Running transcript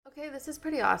Okay, this is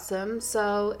pretty awesome.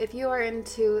 So, if you are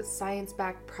into science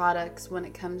backed products when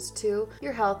it comes to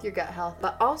your health, your gut health,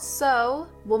 but also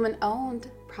woman owned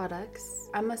products,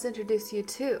 I must introduce you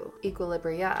to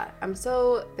Equilibria. I'm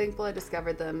so thankful I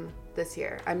discovered them this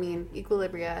year.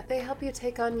 Equilibria, they help you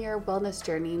take on your wellness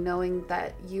journey knowing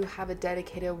that you have a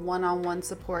dedicated one-on-one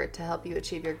support to help you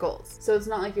achieve your goals. So it's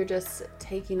not like you're just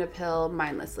taking a pill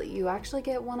mindlessly. You actually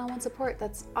get one-on-one support.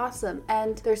 That's awesome.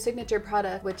 And their signature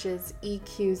product, which is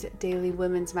EQ's Daily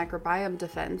Women's Microbiome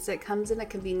Defense, it comes in a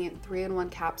convenient 3-in-1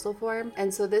 capsule form.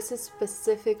 And so this is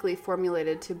specifically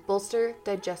formulated to bolster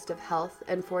digestive health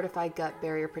and fortify gut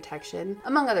barrier protection,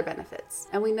 among other benefits.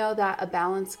 And we know that a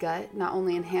balanced gut not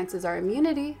only enhances our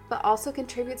immunity, but also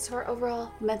contributes to our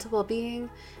overall mental well-being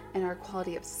and our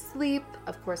quality of sleep,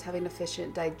 of course, having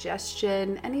efficient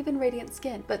digestion and even radiant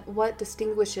skin. But what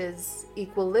distinguishes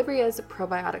Equilibria's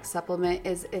probiotic supplement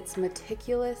is its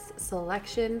meticulous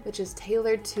selection, which is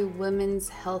tailored to women's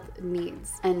health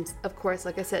needs. And of course,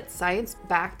 like I said,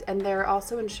 science-backed, and they're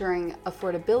also ensuring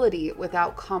affordability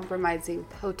without compromising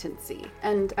potency.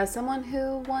 And as someone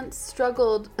who once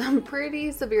struggled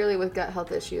pretty severely with gut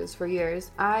health issues for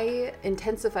years, I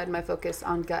intensified my focus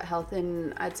on gut health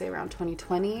in, I'd say, around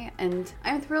 2020. And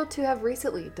I'm thrilled to have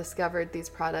recently discovered these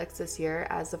products this year,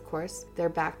 as of course, they're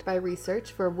backed by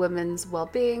research for women's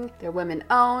well-being, they're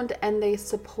women-owned, and they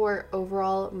support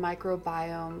overall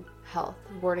microbiome health,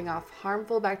 warding off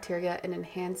harmful bacteria and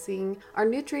enhancing our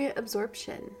nutrient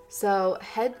absorption. So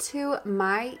head to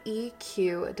myeq.com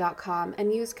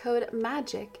and use code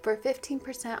MAGIC for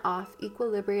 15% off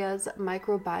Equilibria's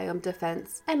microbiome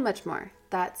defense and much more.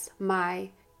 That's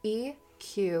myeq.com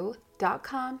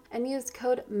and use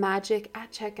code MAGIC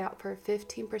at checkout for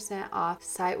 15% off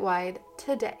site-wide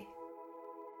today.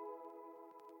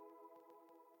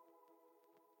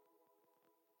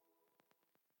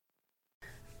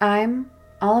 I'm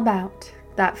all about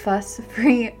that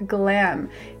fuss-free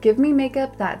glam. Give me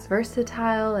makeup that's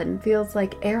versatile and feels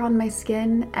like air on my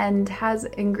skin and has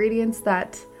ingredients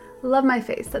that love my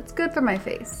face, that's good for my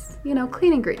face. You know,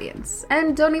 clean ingredients.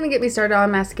 And don't even get me started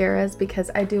on mascaras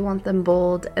because I do want them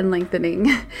bold and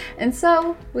lengthening. And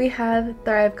so we have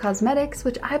Thrive Causemetics,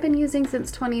 which I've been using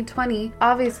since 2020,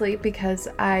 obviously because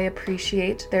I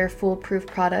appreciate their foolproof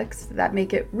products that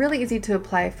make it really easy to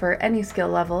apply for any skill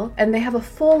level. And they have a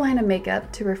full line of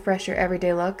makeup to refresh your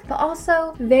everyday look, but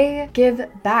also they give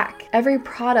back. Every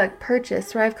product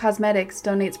purchased, Thrive Causemetics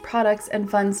donates products and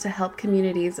funds to help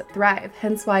communities thrive,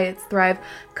 hence why it's Thrive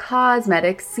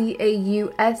Causemetics,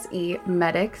 C-A-U-S-E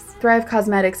Medics. Thrive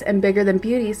Causemetics and Bigger Than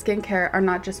Beauty skincare are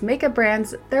not just makeup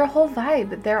brands, they're a whole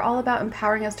vibe. They're all about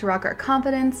empowering us to rock our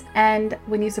confidence, and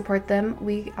when you support them,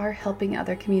 we are helping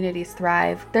other communities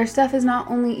thrive. Their stuff is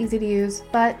not only easy to use,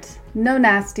 but no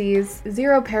nasties,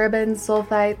 zero parabens,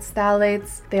 sulfites,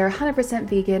 phthalates. They are 100%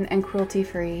 vegan and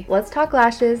cruelty-free. Let's talk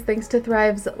lashes. Thanks to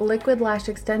Thrive's liquid lash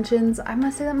extensions, I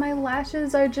must say that my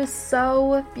lashes are just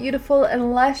so beautiful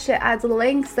and lush. It adds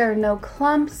lengths, there are no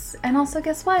clumps, and also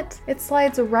guess what? It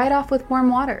slides right off with warm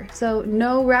water, so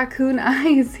no raccoon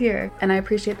eyes here. And I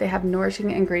appreciate they have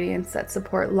nourishing ingredients that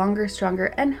support longer,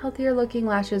 stronger, and healthier looking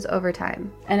lashes over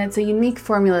time. And it's a unique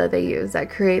formula they use that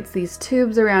creates these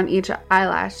tubes around each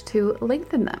eyelash to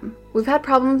lengthen them. We've had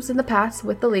problems in the past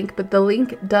with the link, but the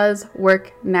link does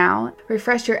work now.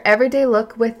 Refresh your everyday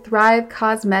look with Thrive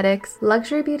Causemetics,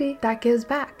 luxury beauty that gives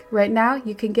back. Right now,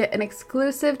 you can get an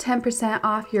exclusive 10%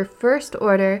 off your first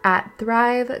order at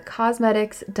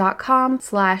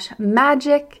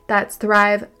thrivecausemetics.com/magic. That's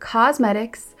Thrive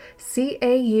Causemetics,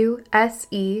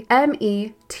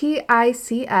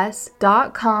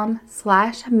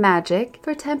 CAUSEMETICS.com/magic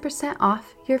for 10%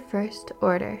 off your first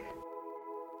order.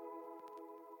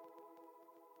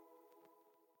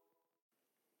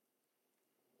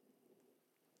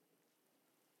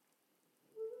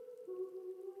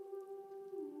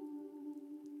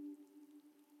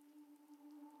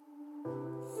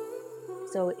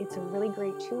 So it's a really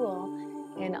great tool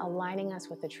in aligning us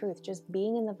with the truth. Just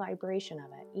being in the vibration of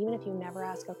it, even if you never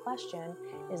ask a question,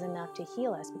 is enough to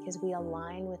heal us because we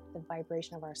align with the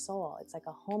vibration of our soul. It's like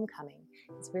a homecoming.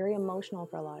 It's very emotional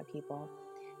for a lot of people,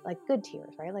 like good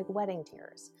tears, right? Like wedding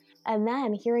tears. And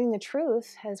then hearing the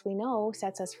truth, as we know,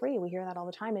 sets us free. We hear that all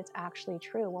the time. It's actually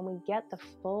true. When we get the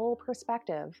full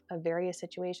perspective of various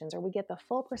situations, or we get the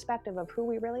full perspective of who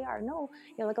we really are. No,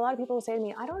 like a lot of people will say to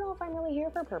me, I don't know if I'm really here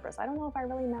for a purpose. I don't know if I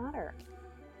really matter.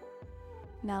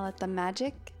 Now let the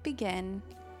magic begin.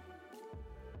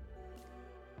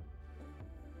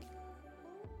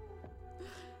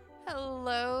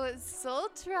 Hello, Soul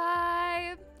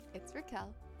Tribe. It's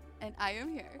Raquel, and I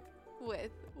am here with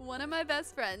one of my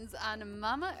best friends on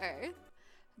Mama Earth,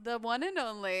 the one and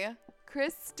only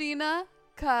Christina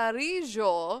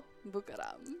Carrillo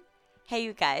Bucaram. Hey,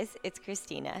 you guys, it's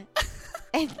Christina.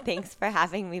 And thanks for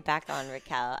having me back on,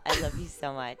 Raquel. I love you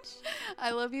so much.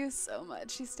 I love you so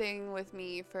much. She's staying with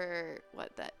me for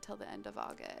till the end of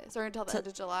August or until the end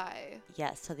of July.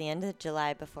 Yes, till the end of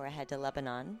July before I head to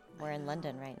Lebanon. We're in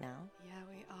London right now. Yeah,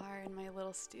 we are in my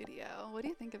little studio. What do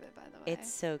you think of it, by the way?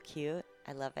 It's so cute.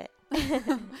 I love it.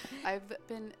 I've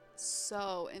been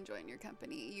so enjoying your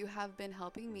company. You have been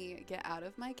helping me get out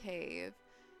of my cave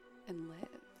and live.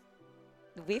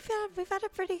 We've had a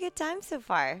pretty good time so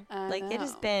far.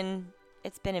 It's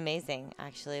been amazing,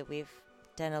 actually. We've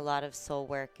done a lot of soul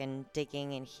work and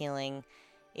digging and healing,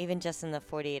 even just in the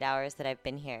 48 hours that I've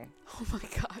been here. Oh my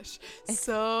gosh,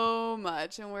 so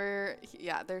much. And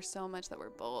there's so much that we're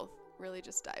both really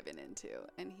just diving into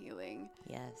and healing.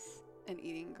 Yes. And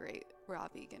eating great raw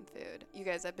vegan food. You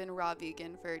guys, I've been raw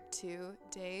vegan for 2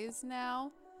 days now.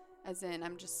 As in,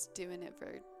 I'm just doing it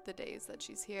for the days that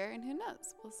she's here, and who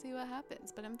knows? We'll see what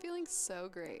happens. But I'm feeling so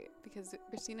great because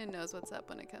Christina knows what's up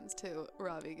when it comes to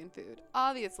raw vegan food,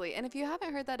 obviously. And if you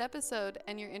haven't heard that episode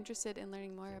and you're interested in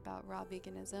learning more about raw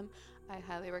veganism, I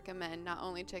highly recommend not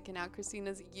only checking out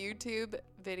Christina's YouTube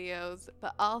videos,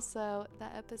 but also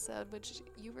that episode, which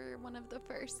you were one of the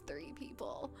first 3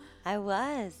 people. I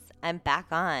was. I'm back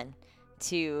on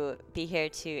to be here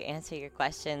to answer your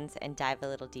questions and dive a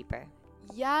little deeper.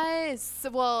 Yes.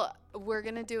 Well, we're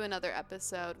going to do another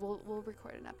episode. We'll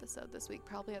record an episode this week,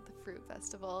 probably at the Fruit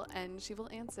Festival, and she will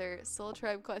answer Soul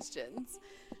Tribe questions.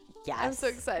 Yes. I'm so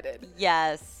excited.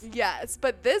 Yes. Yes.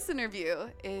 But this interview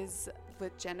is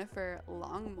with Jennifer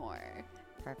Longmore.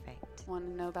 Perfect. Want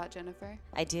to know about Jennifer?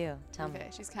 I do. Tell me. Okay,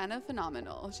 she's kind of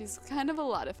phenomenal. She's kind of a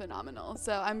lot of phenomenal.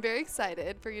 So I'm very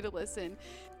excited for you to listen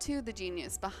to the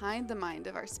genius behind the mind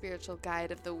of our spiritual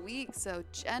guide of the week. So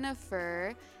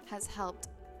Jennifer has helped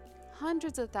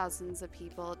hundreds of thousands of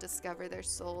people discover their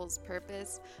soul's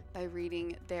purpose by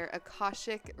reading their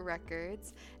Akashic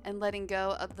records and letting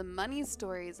go of the money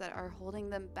stories that are holding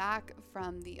them back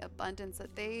from the abundance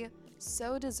that they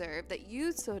so deserve, that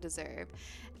you so deserve.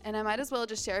 And I might as well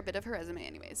just share a bit of her resume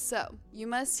anyways. So you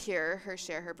must hear her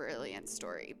share her brilliant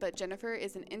story. But Jennifer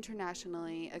is an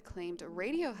internationally acclaimed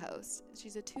radio host.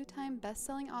 She's a 2-time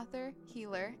best-selling author,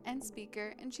 healer, and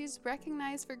speaker, and she's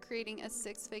recognized for creating a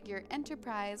 6-figure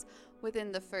enterprise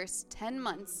within the first 10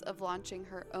 months of launching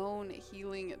her own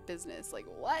healing business. Like,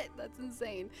 what? That's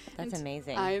insane. That's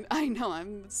amazing. I know.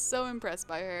 I'm so impressed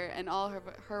by her and all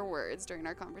her words during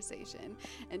our conversation.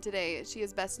 And today, she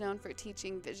is best known for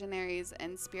teaching visionaries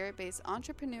and spirit-based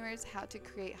entrepreneurs how to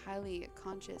create highly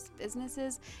conscious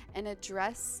businesses and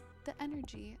address the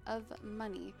energy of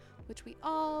money, which we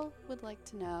all would like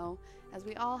to know, as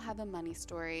we all have a money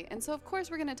story. And so, of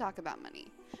course, we're going to talk about money.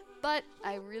 But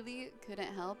I really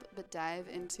couldn't help but dive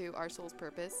into our soul's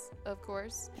purpose, of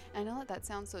course. I know that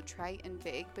sounds so trite and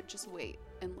vague, but just wait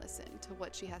and listen to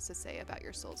what she has to say about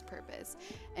your soul's purpose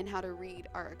and how to read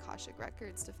our Akashic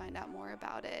records to find out more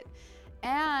about it.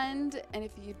 And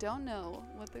if you don't know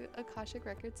what the Akashic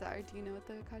records are, do you know what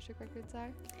the Akashic records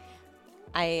are?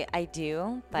 I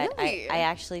do, but Really? I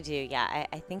actually do. Yeah,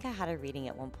 I think I had a reading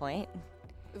at one point.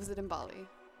 Was it in Bali?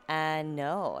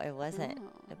 No, it wasn't.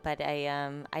 Oh. But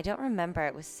I don't remember.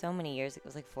 It was so many years. It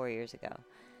was like 4 years ago.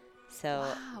 So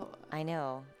Wow. I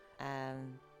know.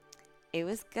 It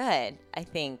was good, I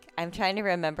think. I'm trying to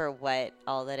remember what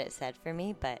all that it said for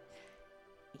me, but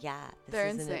yeah. They're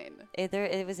insane.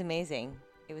 It was amazing.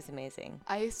 It was amazing.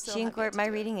 I still have yet to my do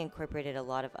it. reading incorporated a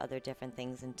lot of other different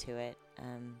things into it.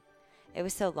 It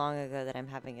was so long ago that I'm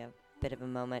having a bit of a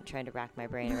moment trying to rack my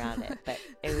brain around it, but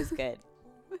it was good.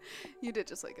 You did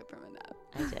just wake up from a nap.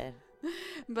 I did.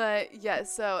 But yeah,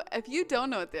 so if you don't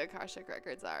know what the Akashic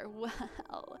records are,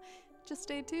 well, just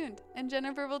stay tuned and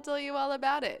Jennifer will tell you all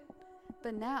about it.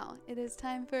 But now it is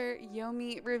time for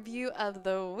Yomi Review of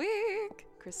the Week.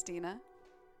 Christina,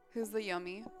 who's the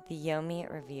Yomi? The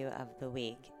Yomi Review of the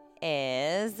Week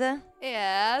is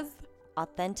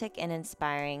Authentic and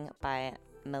Inspiring by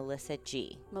Melissa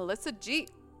G. Melissa G.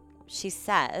 She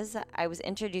says, I was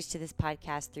introduced to this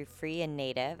podcast through Free and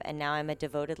Native, and now I'm a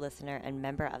devoted listener and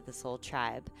member of the Soul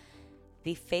Tribe.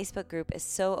 The Facebook group is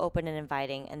so open and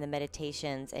inviting, and the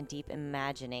meditations and deep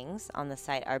imaginings on the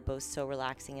site are both so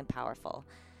relaxing and powerful.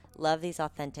 Love these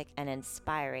authentic and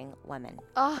inspiring women.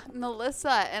 Oh,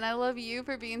 Melissa, and I love you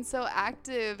for being so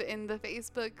active in the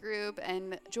Facebook group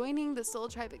and joining the Soul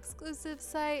Tribe exclusive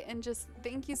site. And just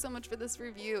thank you so much for this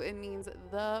review. It means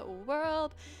the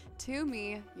world to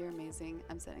me. You're amazing.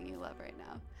 I'm sending you love right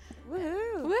now.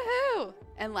 Woohoo! Woohoo!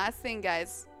 And last thing,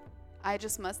 guys, I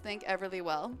just must thank Everly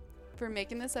Well for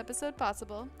making this episode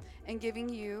possible and giving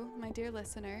you, my dear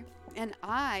listener, and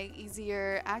I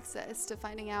easier access to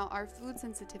finding out our food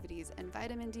sensitivities and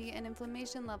vitamin D and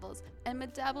inflammation levels and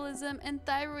metabolism and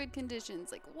thyroid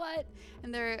conditions. Like what?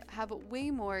 And there have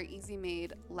way more easy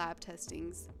made lab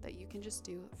testings that you can just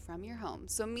do from your home.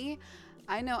 So me,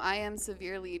 I know I am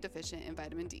severely deficient in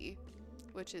vitamin D,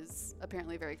 which is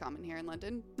apparently very common here in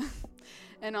London.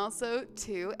 And also,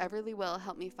 too, Everlywell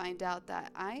helped me find out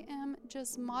that I am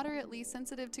just moderately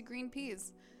sensitive to green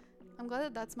peas. I'm glad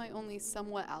that that's my only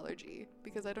somewhat allergy,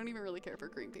 because I don't even really care for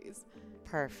green peas.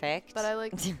 Perfect. But I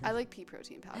like pea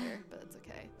protein powder, but that's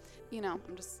okay. You know,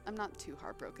 I'm not too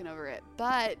heartbroken over it.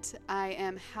 But I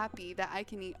am happy that I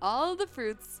can eat all the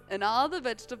fruits and all the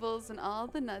vegetables and all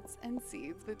the nuts and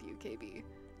seeds with UKB.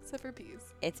 Except for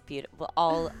peas. It's beautiful.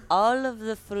 All of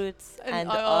the fruits and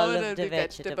all of the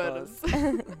vegetables.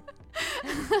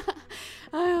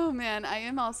 Oh man, I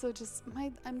am also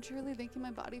I'm truly thanking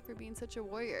my body for being such a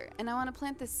warrior. And I want to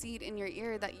plant the seed in your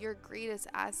ear that your greatest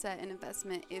asset and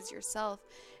investment is yourself.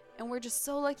 And we're just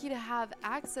so lucky to have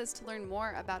access to learn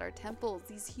more about our temples,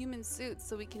 these human suits,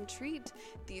 so we can treat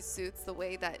these suits the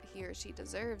way that he or she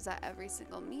deserves at every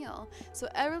single meal. So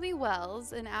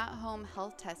Everlywell's an at-home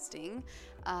health testing.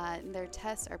 Their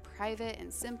tests are private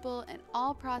and simple and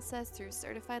all processed through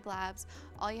certified labs.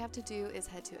 All you have to do is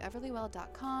head to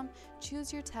everlywell.com,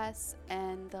 choose your tests,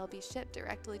 and they'll be shipped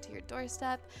directly to your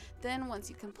doorstep. Then once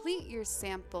you complete your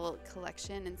sample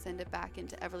collection and send it back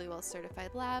into Everlywell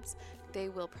certified labs, they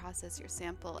will process your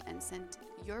sample and send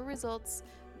your results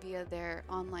via their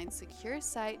online secure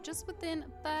site just within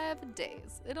 5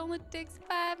 days. It only takes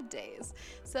 5 days.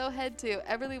 So head to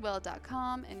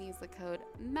everlywell.com and use the code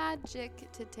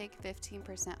MAGIC to take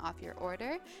 15% off your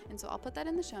order. And so I'll put that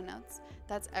in the show notes.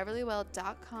 That's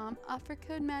everlywell.com, offer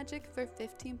code MAGIC for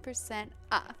 15%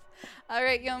 off. All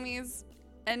right, yummies.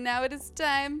 And now it is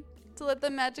time to let the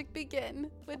magic begin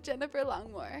with Jennifer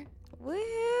Longmore. Woo!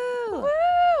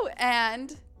 Woo!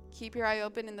 And keep your eye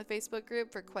open in the Facebook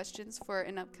group for questions for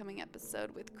an upcoming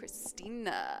episode with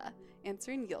Christina,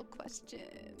 answering your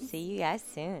questions. See you guys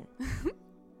soon.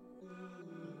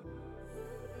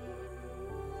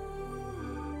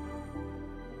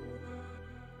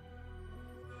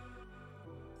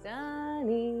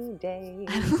 Sunny day.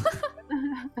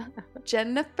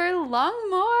 Jennifer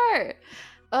Longmore.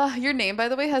 Oh, your name, by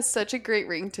the way, has such a great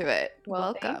ring to it. Well,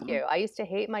 Welcome. thank you. I used to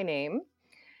hate my name,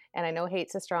 and I know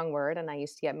hate's a strong word, and I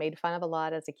used to get made fun of a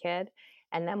lot as a kid.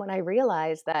 And then when I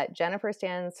realized that Jennifer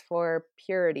stands for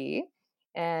purity,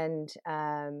 and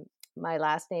my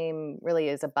last name really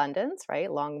is abundance, right?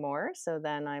 Longmore. So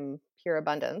then I'm pure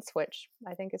abundance, which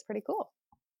I think is pretty cool.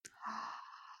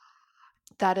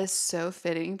 That is so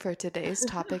fitting for today's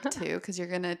topic too, because you're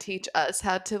going to teach us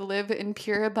how to live in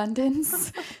pure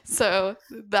abundance. So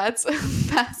that's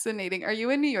fascinating. Are you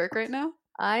in New York right now?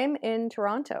 I'm in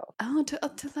Toronto. Oh,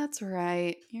 that's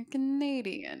right. You're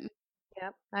Canadian.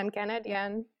 Yep, I'm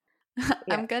Canadian.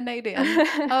 I'm Canadian.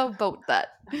 I'll vote that.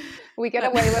 We get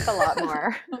away with a lot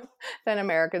more than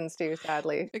Americans do,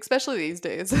 sadly. Especially these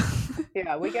days.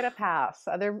 Yeah, we get a pass.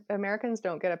 Other Americans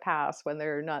don't get a pass when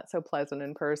they're not so pleasant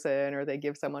in person or they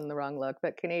give someone the wrong look.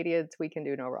 But Canadians, we can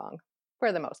do no wrong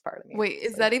for the most part. Wait,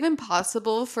 is that even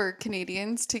possible for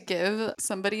Canadians to give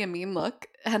somebody a mean look?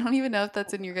 I don't even know if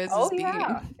that's in your guys' being.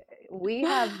 Yeah. We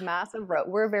have massive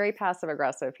we're very passive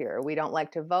aggressive here. We don't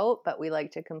like to vote, but we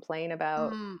like to complain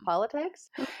about politics,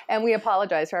 and we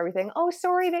apologize for everything. Oh,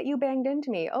 sorry that you banged into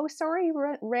me. Oh, sorry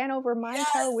you ran over my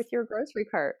toe with your grocery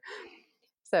cart.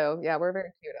 So yeah, we're very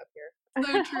cute up here.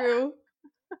 So true.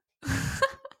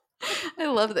 I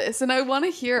love this. And I want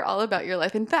to hear all about your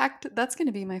life. In fact, that's going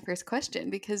to be my first question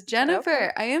because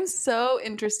Jennifer, I am so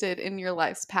interested in your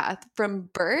life's path from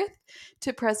birth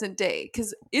to present day.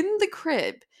 Because in the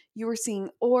crib, you were seeing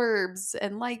orbs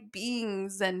and light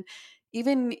beings, and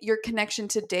even your connection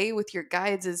today with your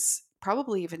guides is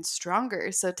probably even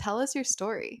stronger. So tell us your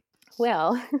story.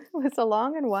 Well, it's a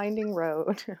long and winding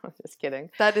road. I'm just kidding.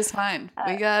 That is fine.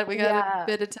 We got a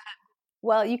bit of time.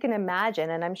 Well, you can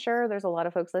imagine, and I'm sure there's a lot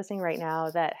of folks listening right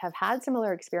now that have had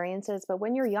similar experiences, but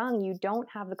when you're young, you don't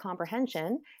have the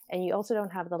comprehension and you also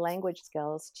don't have the language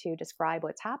skills to describe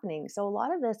what's happening. So a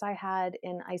lot of this I had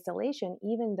in isolation,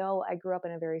 even though I grew up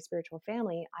in a very spiritual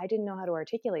family, I didn't know how to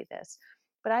articulate this.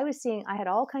 But I had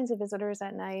all kinds of visitors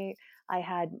at night. I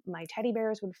had my teddy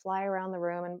bears would fly around the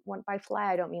room. And by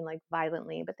fly, I don't mean like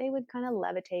violently, but they would kind of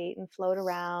levitate and float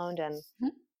around. And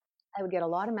I would get a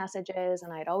lot of messages,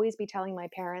 and I'd always be telling my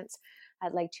parents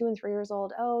at like 2 and 3 years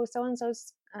old, oh, so and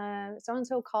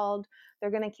so called. They're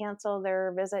going to cancel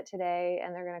their visit today,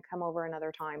 and they're going to come over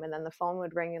another time. And then the phone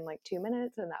would ring in like 2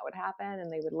 minutes, and that would happen,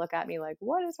 and they would look at me like,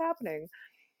 what is happening?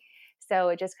 So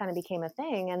it just kind of became a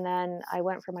thing. And then I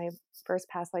went for my first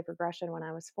past life regression when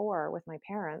I was 4 with my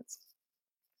parents,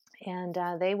 and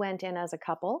they went in as a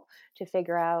couple to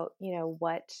figure out,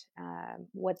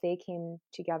 what they came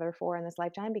together for in this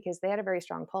lifetime, because they had a very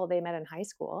strong pull. They met in high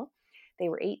school. They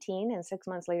were 18, and 6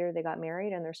 months later they got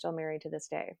married, and they're still married to this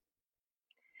day.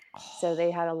 So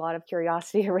they had a lot of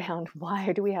curiosity around,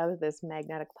 why do we have this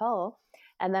magnetic pull?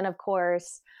 And then, of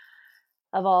course,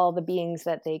 of all the beings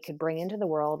that they could bring into the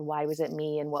world, why was it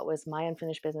me, and what was my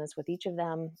unfinished business with each of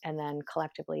them? And then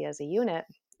collectively as a unit,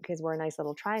 because we're a nice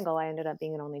little triangle, I ended up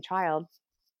being an only child.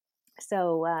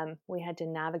 So we had to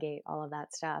navigate all of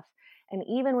that stuff. And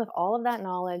even with all of that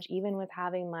knowledge, even with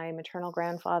having my maternal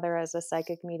grandfather as a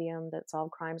psychic medium that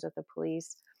solved crimes with the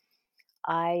police,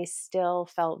 I still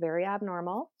felt very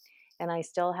abnormal. And I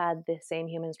still had the same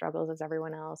human struggles as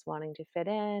everyone else, wanting to fit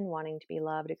in, wanting to be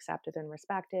loved, accepted, and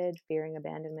respected, fearing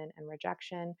abandonment and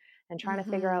rejection, and trying to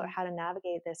figure out how to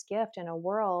navigate this gift in a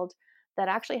world that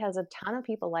actually has a ton of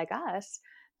people like us,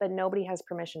 but nobody has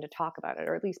permission to talk about it.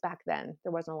 Or at least back then,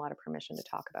 there wasn't a lot of permission to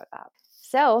talk about that.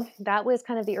 So that was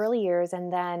kind of the early years.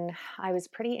 And then I was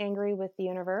pretty angry with the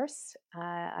universe.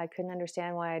 I couldn't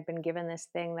understand why I'd been given this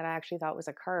thing that I actually thought was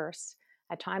a curse.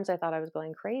 At times I thought I was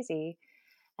going crazy.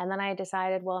 And then I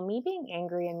decided, well, me being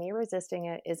angry and me resisting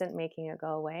it isn't making it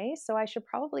go away. So I should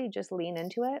probably just lean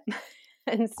into it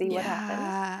and see what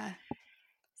happens.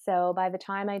 So by the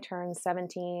time I turned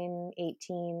 17,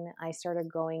 18, I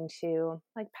started going to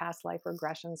like past life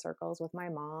regression circles with my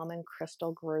mom and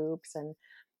crystal groups and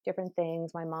different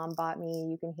things. My mom bought me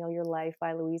You Can Heal Your Life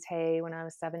by Louise Hay when I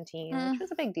was 17, which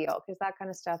was a big deal because that kind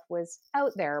of stuff was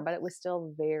out there, but it was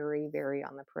still very, very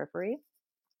on the periphery.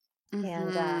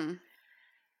 And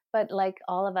but like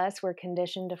all of us, we're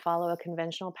conditioned to follow a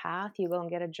conventional path. You go and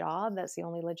get a job. That's the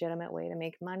only legitimate way to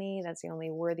make money. That's the only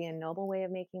worthy and noble way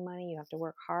of making money. You have to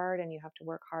work hard, and you have to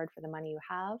work hard for the money you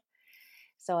have.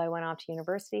 So I went off to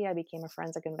university. I became a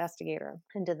forensic investigator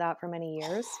and did that for many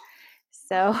years.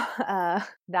 So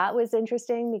that was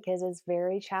interesting because it's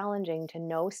very challenging to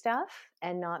know stuff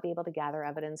and not be able to gather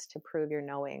evidence to prove your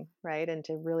knowing, right? And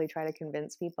to really try to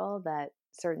convince people that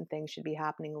certain things should be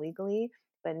happening legally,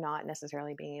 but not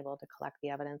necessarily being able to collect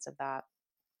the evidence of that.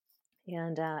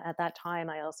 And at that time,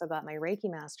 I also got my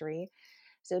Reiki mastery.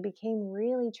 So it became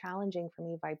really challenging for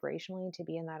me vibrationally to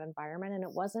be in that environment. And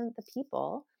it wasn't the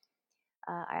people.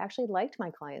 I actually liked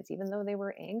my clients, even though they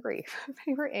were angry.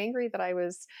 They were angry that I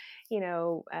was,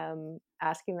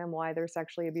 asking them why they're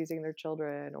sexually abusing their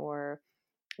children, or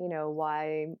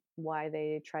why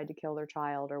they tried to kill their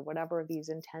child, or whatever these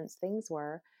intense things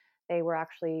were. They were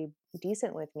actually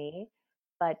decent with me,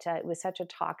 but it was such a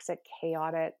toxic,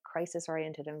 chaotic,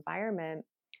 crisis-oriented environment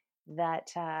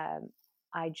that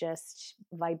I just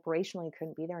vibrationally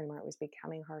couldn't be there anymore. It was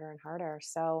becoming harder and harder.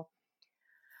 So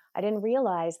I didn't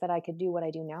realize that I could do what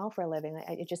I do now for a living.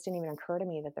 It just didn't even occur to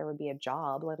me that there would be a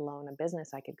job, let alone a business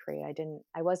I could create.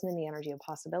 I wasn't in the energy of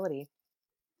possibility.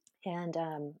 And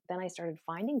then I started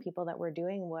finding people that were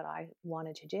doing what I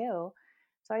wanted to do.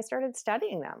 So I started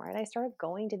studying them, right? I started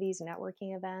going to these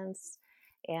networking events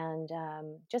and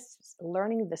just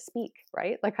learning the speak,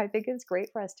 right? Like, I think it's great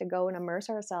for us to go and immerse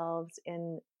ourselves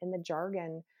in the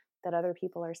jargon that other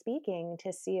people are speaking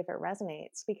to see if it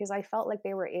resonates, because I felt like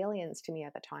they were aliens to me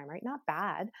at the time, right? Not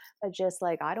bad, but just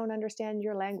like, I don't understand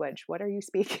your language. What are you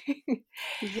speaking? And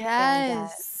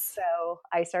Yes. so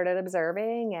I started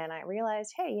observing, and I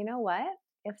realized, hey, you know what?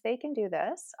 If they can do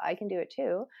this, I can do it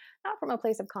too. Not from a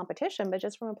place of competition, but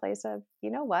just from a place of,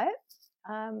 you know what?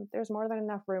 There's more than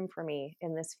enough room for me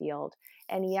in this field.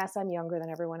 And yes, I'm younger than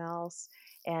everyone else.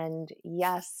 And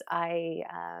yes, I,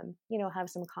 have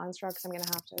some constructs I'm going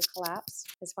to have to collapse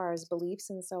as far as beliefs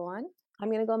and so on. I'm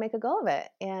going to go make a go of it.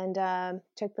 And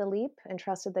took the leap and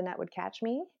trusted the net would catch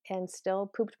me, and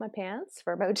still pooped my pants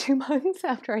for about 2 months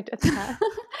after I did that.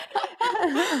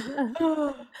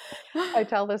 I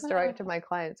tell this story to my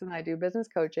clients when I do business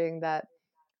coaching, that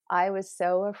I was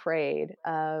so afraid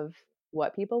of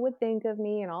what people would think of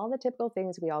me and all the typical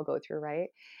things we all go through, right?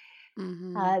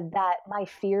 That my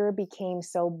fear became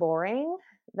so boring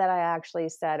that I actually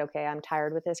said, okay, I'm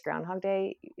tired with this Groundhog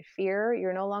Day fear.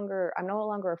 I'm no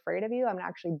longer afraid of you. I'm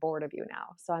actually bored of you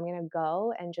now. So I'm going to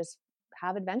go and just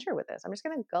have adventure with this. I'm just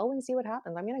going to go and see what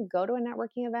happens. I'm going to go to a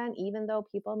networking event, even though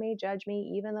people may judge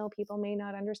me, even though people may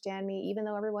not understand me, even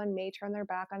though everyone may turn their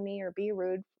back on me or be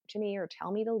rude to me or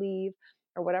tell me to leave.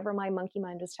 or whatever my monkey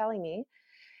mind was telling me.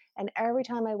 And every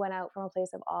time I went out from a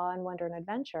place of awe and wonder and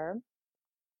adventure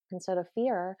instead of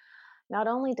fear, not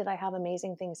only did I have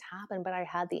amazing things happen, but I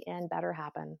had the and better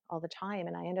happen all the time.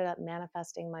 And I ended up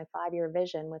manifesting my 5-year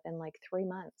vision within like 3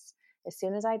 months, as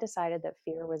soon as I decided that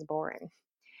fear was boring.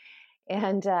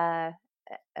 And,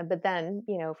 but then,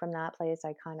 from that place,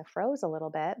 I kind of froze a little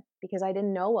bit because I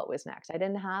didn't know what was next. I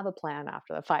didn't have a plan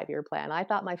after the 5-year plan. I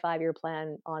thought my 5-year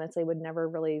plan, honestly, would never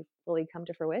really fully come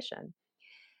to fruition.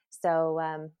 So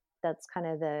that's kind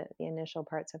of the initial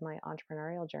parts of my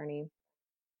entrepreneurial journey.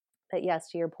 But yes,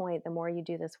 to your point, the more you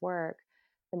do this work,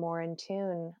 the more in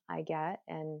tune I get,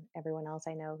 and everyone else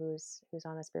I know who's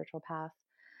on a spiritual path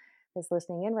is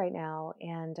listening in right now,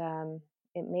 and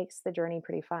it makes the journey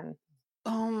pretty fun.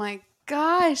 Oh my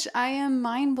gosh, I am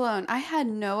mind blown. I had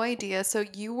no idea. So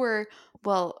you were,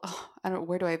 well, I don't,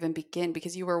 where do I even begin?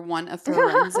 Because you were a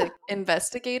forensic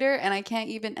investigator, and I can't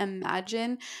even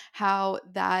imagine how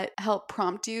that helped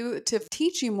prompt you to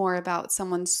teach you more about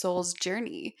someone's soul's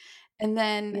journey. And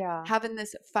then Yeah. having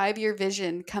this 5-year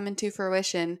vision come into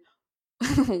fruition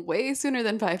way sooner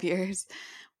than 5 years.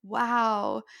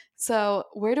 Wow. So,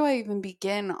 where do I even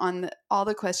begin on all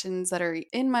the questions that are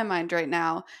in my mind right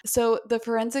now? So, the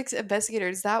forensics investigator,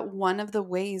 is that one of the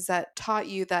ways that taught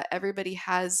you that everybody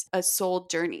has a soul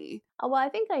journey? Well, I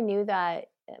think I knew that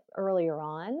earlier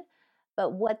on,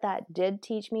 but what that did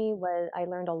teach me was I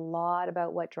learned a lot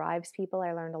about what drives people.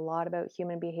 I learned a lot about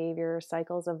human behavior,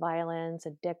 cycles of violence,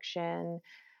 addiction,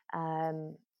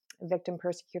 um, victim,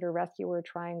 persecutor, rescuer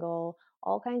triangle,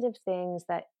 all kinds of things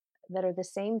that are the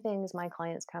same things my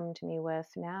clients come to me with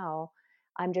now.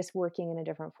 I'm just working in a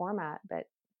different format, but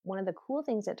one of the cool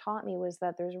things it taught me was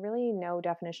that there's really no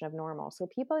definition of normal. So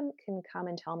people can come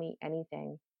and tell me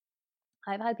anything.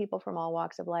 I've had people from all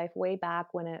walks of life way back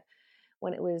when it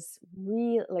was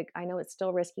real. Like, I know it's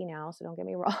still risky now, so don't get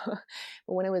me wrong,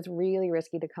 but when it was really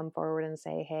risky to come forward and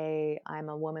say, "Hey, I'm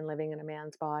a woman living in a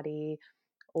man's body,"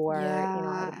 or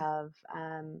I would Yeah. have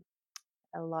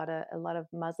a lot of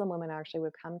Muslim women actually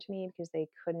would come to me because they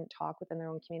couldn't talk within their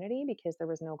own community because there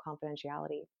was no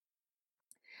confidentiality,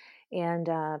 and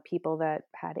people that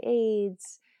had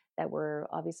AIDS that were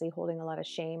obviously holding a lot of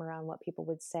shame around what people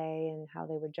would say and how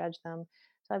they would judge them.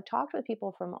 So I've talked with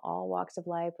people from all walks of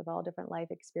life with all different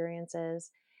life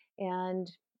experiences.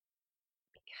 And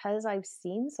because I've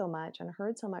seen so much and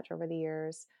heard so much over the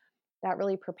years, that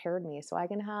really prepared me so I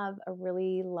can have a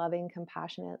really loving,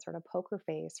 compassionate sort of poker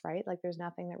face, right? Like there's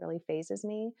nothing that really phases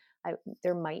me.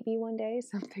 There might be one day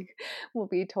something will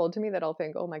be told to me that I'll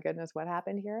think, oh my goodness, what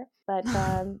happened here? But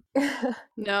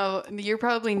No, you're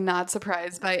probably not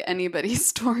surprised by anybody's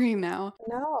story now.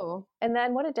 no. And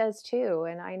then what it does too,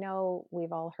 and I know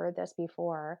we've all heard this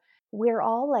before, we're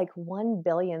all like 1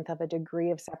 billionth of a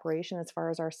degree of separation as far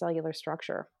as our cellular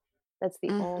structure. That's the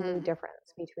only Mhm.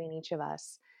 difference between each of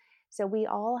us. So we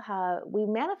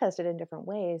manifest it in different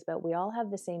ways, but we all have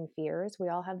the same fears. We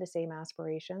all have the same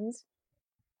aspirations,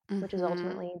 which is Mhm.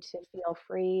 ultimately to feel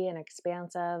free and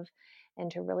expansive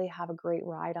and to really have a great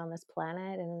ride on this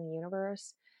planet and in the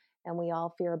universe. And we all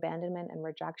fear abandonment and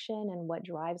rejection. And what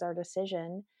drives our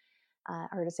decision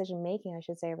making, I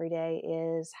should say, every day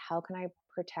is how can I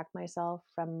protect myself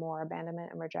from more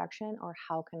abandonment and rejection, or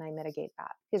how can I mitigate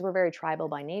that? Because we're very tribal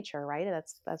by nature, right?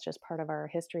 That's just part of our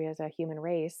history as a human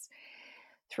race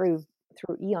through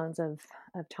eons of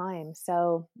time.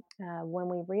 So when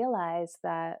we realize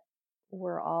that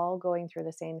we're all going through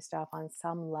the same stuff on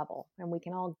some level, and we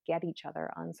can all get each other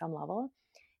on some level,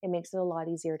 it makes it a lot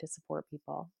easier to support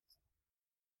people.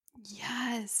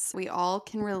 Yes, we all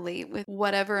can relate with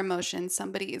whatever emotion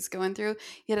somebody is going through.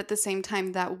 Yet at the same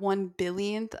time, that 1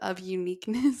 billionth of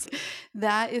uniqueness,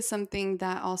 that is something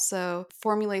that also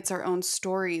formulates our own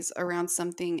stories around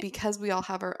something. Because we all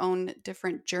have our own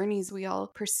different journeys, we all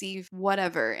perceive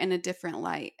whatever in a different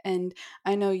light. And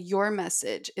I know your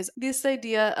message is this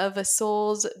idea of a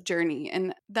soul's journey.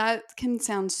 And that can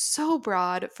sound so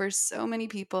broad for so many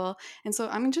people. And so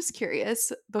I'm just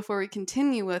curious, before we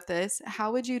continue with this,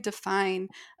 how would you define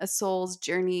a soul's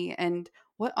journey, and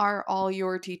what are all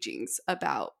your teachings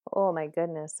about? Oh my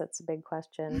goodness, that's a big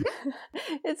question.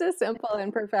 It's a simple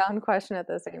and profound question at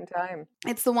the same time.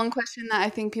 It's the one question that I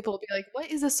think people will be like,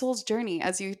 what is a soul's journey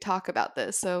as you talk about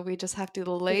this? So we just have to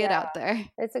lay it Yeah, out there.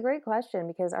 it's a great question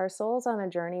because our soul's on a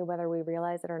journey, whether we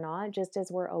realize it or not, just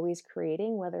as we're always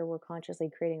creating, whether we're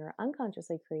consciously creating or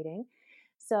unconsciously creating.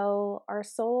 So, our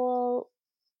soul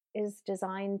is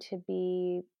designed to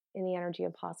be in the energy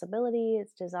of possibility,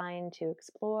 it's designed to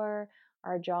explore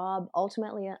our job.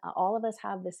 Ultimately, all of us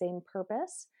have the same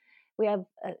purpose. We have,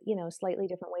 slightly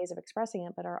different ways of expressing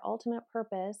it, but our ultimate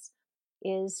purpose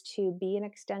is to be an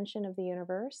extension of the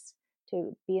universe,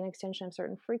 to be an extension of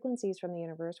certain frequencies from the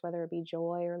universe, whether it be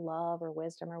joy or love or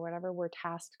wisdom or whatever we're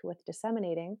tasked with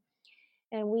disseminating.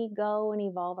 And we go and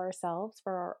evolve ourselves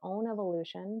for our own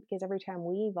evolution, because every time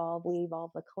we evolve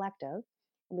the collective.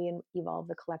 Evolve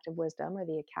the collective wisdom, or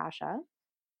the Akasha.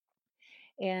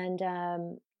 And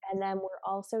then we're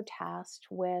also tasked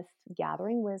with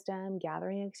gathering wisdom,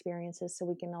 gathering experiences, so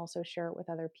we can also share it with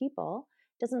other people.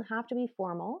 It doesn't have to be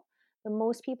formal. But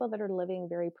most people that are living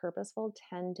very purposeful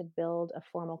tend to build a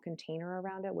formal container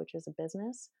around it, which is a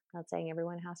business. I'm not saying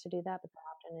everyone has to do that, but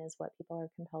that often is what people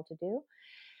are compelled to do.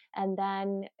 And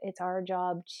then it's our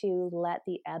job to let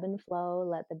the ebb and flow,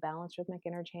 let the balanced rhythmic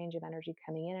interchange of energy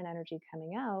coming in and energy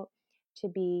coming out to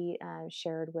be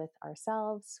shared with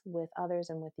ourselves, with others,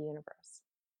 and with the universe.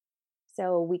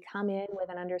 So we come in with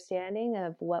an understanding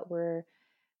of what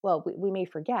we may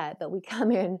forget, but we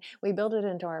come in, we build it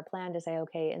into our plan to say,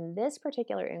 okay, in this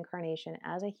particular incarnation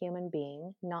as a human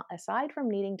being, not aside from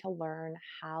needing to learn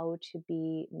how to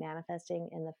be manifesting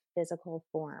in the physical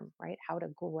form, right? How to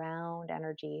ground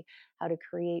energy, how to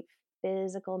create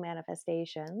physical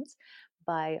manifestations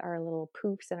by our little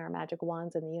poofs and our magic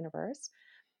wands in the universe.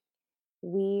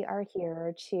 We are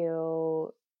here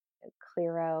to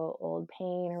clear out old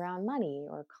pain around money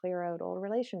or clear out old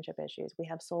relationship issues. We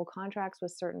have soul contracts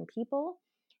with certain people,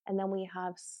 and then we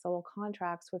have soul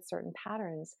contracts with certain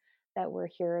patterns that we're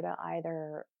here to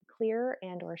either clear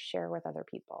and or share with other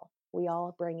people. We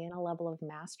all bring in a level of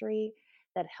mastery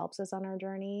that helps us on our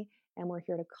journey, and we're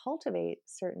here to cultivate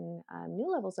certain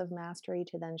new levels of mastery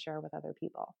to then share with other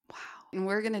people. Wow. And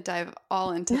we're going to dive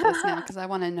all into this now because I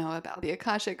want to know about the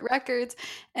Akashic Records,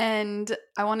 and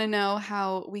I want to know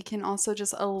how we can also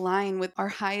just align with our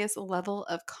highest level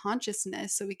of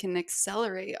consciousness so we can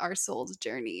accelerate our soul's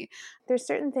journey. There's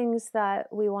certain things that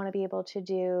we want to be able to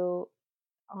do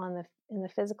in the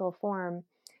physical form.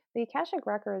 The Akashic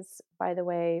Records, by the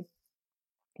way,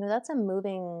 that's a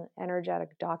moving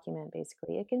energetic document.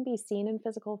 Basically, it can be seen in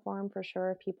physical form for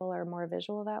sure if people are more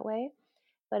visual that way,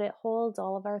 but it holds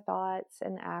all of our thoughts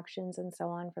and actions and so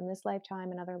on from this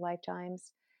lifetime and other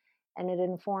lifetimes, and it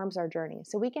informs our journey.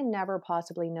 So we can never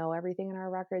possibly know everything in our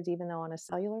records, even though on a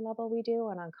cellular level we do,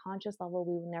 on a conscious level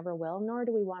we never will, nor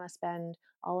do we want to spend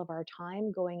all of our time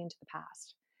going into the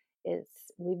past.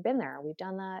 We've been there, we've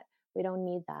done that, we don't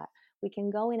need that. We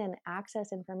can go in and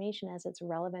access information as it's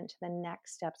relevant to the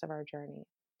next steps of our journey.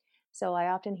 So I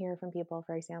often hear from people,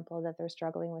 for example, that they're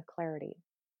struggling with clarity.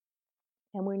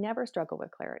 And we never struggle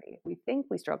with clarity. We think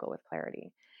we struggle with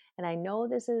clarity. And I know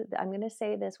I'm going to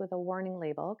say this with a warning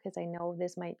label because I know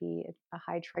this might be a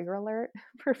high trigger alert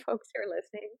for folks who are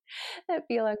listening that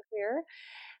feel unclear.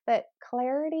 But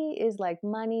clarity is like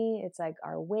money, it's like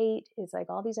our weight, it's like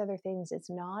all these other things. It's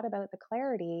not about the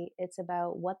clarity, it's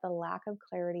about what the lack of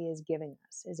clarity is giving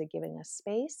us. Is it giving us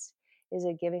space? Is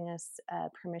it giving us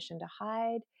permission to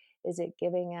hide? Is it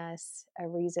giving us a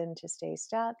reason to stay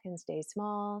stuck and stay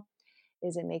small?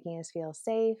 Is it making us feel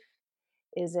safe?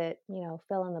 Is it,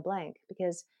 fill in the blank?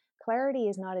 Because clarity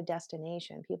is not a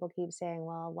destination. People keep saying,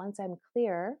 well, once I'm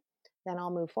clear, then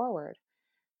I'll move forward.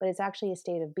 But it's actually a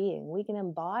state of being. We can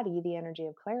embody the energy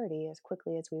of clarity as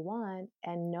quickly as we want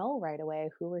and know right away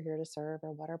who we're here to serve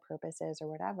or what our purpose is or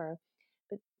whatever.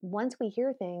 But once we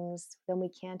hear things, then we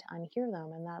can't unhear them.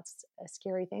 And that's a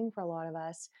scary thing for a lot of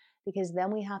us, because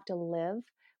then we have to live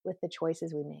with the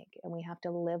choices we make. And we have to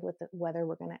live with whether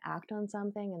we're going to act on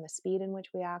something and the speed in which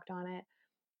we act on it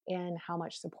and how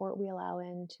much support we allow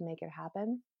in to make it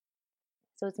happen.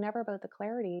 So it's never about the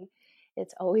clarity.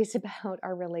 It's always about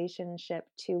our relationship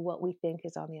to what we think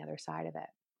is on the other side of it.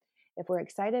 If we're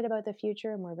excited about the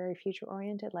future and we're very future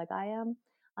oriented, like I am,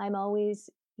 I'm always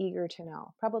eager to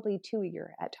know, probably too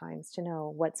eager at times to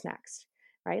know what's next,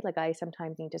 right? Like I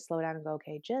sometimes need to slow down and go,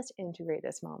 okay, just integrate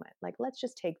this moment. Like, let's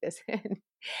just take this in.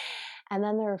 And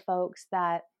then there are folks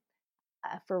that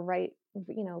for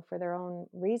their own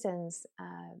reasons,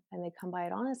 and they come by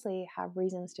it honestly, have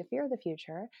reasons to fear the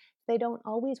future. They don't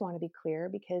always want to be clear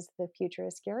because the future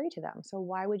is scary to them. So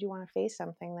why would you want to face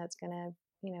something that's going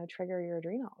to, trigger your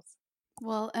adrenals?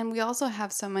 Well, and we also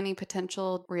have so many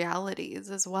potential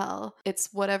realities as well. It's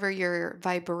whatever you're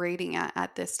vibrating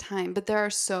at this time. But there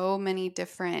are so many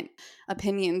different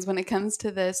opinions when it comes to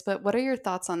this. But what are your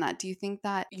thoughts on that? Do you think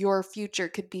that your future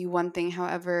could be one thing?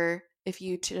 However, if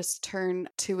you just turn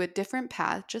to a different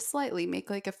path, just slightly, make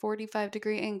like a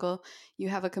 45-degree angle, you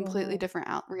have a completely different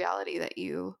reality that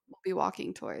you will be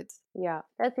walking towards. Yeah,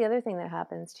 that's the other thing that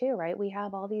happens too, right? We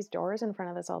have all these doors in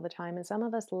front of us all the time, and some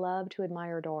of us love to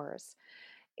admire doors.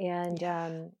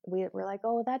 And we're like,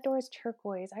 oh, that door is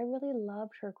turquoise. I really love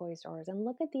turquoise doors. And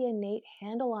look at the innate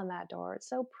handle on that door. It's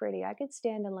so pretty. I could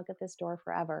stand and look at this door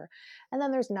forever. And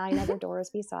then there's 9 other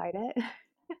doors beside it.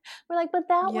 We're like, but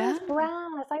that one's Yeah.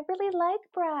 brass. I really like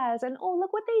brass. And oh,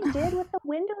 look what they did with the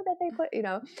window that they put,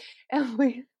 And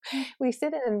we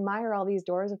sit and admire all these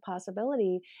doors of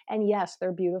possibility. And yes,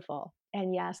 they're beautiful.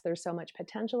 And yes, there's so much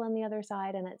potential on the other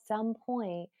side. And at some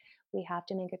point, we have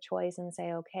to make a choice and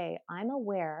say, okay, I'm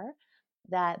aware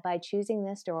that by choosing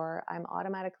this door, I'm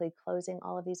automatically closing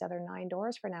all of these other 9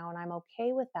 doors for now. And I'm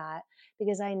okay with that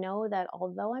because I know that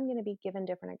although I'm going to be given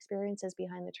different experiences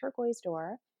behind the turquoise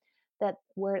door, that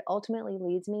where it ultimately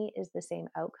leads me is the same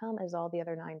outcome as all the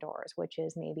other 9 doors, which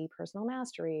is maybe personal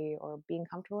mastery or being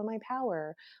comfortable in my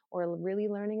power or really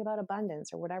learning about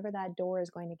abundance or whatever that door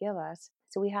is going to give us.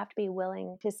 So we have to be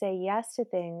willing to say yes to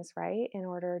things, right? In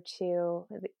order to,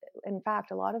 in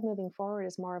fact, a lot of moving forward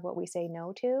is more of what we say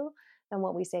no to than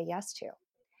what we say yes to.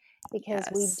 Because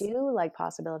we Yes. do like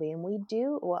possibility, and we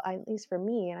do, well, at least for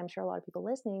me, and I'm sure a lot of people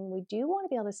listening, we do want to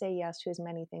be able to say yes to as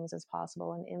many things as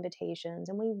possible and invitations,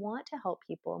 and we want to help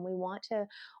people and we want to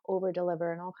over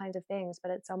deliver and all kinds of things. But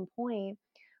at some point,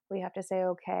 we have to say,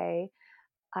 okay,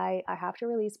 I have to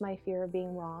release my fear of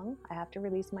being wrong. I have to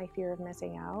release my fear of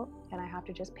missing out, and I have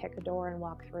to just pick a door and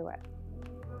walk through it.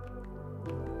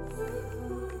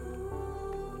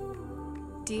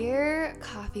 Dear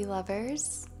coffee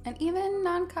lovers, and even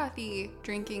non-coffee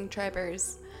drinking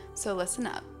tribers, so listen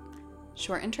up.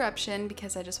 Short interruption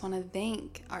because I just want to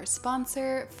thank our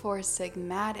sponsor, Four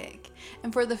Sigmatic.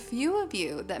 And for the few of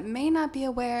you that may not be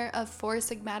aware of Four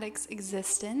Sigmatic's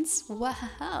existence,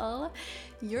 well,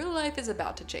 your life is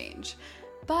about to change.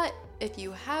 But if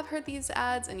you have heard these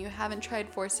ads and you haven't tried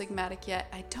Four Sigmatic yet,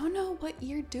 I don't know what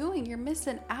you're doing. You're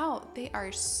missing out. They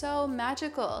are so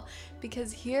magical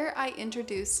because here I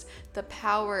introduced the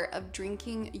power of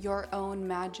drinking your own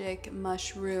magic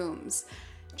mushrooms.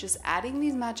 Just adding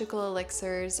these magical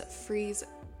elixirs frees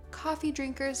coffee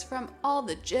drinkers from all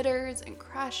the jitters and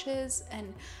crashes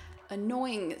and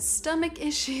annoying stomach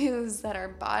issues that our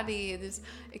bodies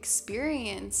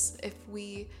experience if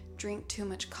we drink too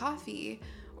much coffee,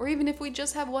 or even if we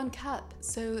just have 1 cup.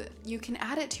 So you can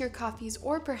add it to your coffees,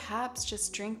 or perhaps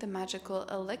just drink the magical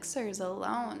elixirs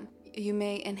alone. You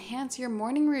may enhance your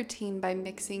morning routine by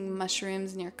mixing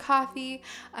mushrooms in your coffee.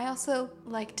 I also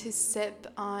like to sip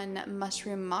on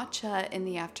mushroom matcha in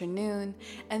the afternoon,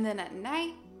 and then at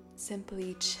night,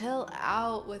 simply chill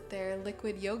out with their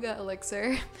liquid yoga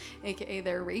elixir, aka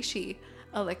their reishi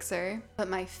elixir. But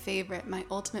my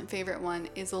ultimate favorite one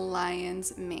is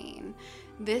lion's mane.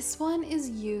 This one is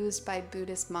used by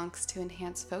Buddhist monks to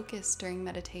enhance focus during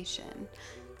meditation.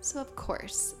 So of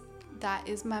course, that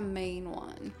is my main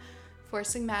one. Four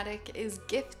Sigmatic is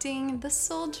gifting the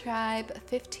Soul Tribe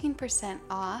 15%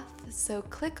 off. So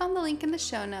click on the link in the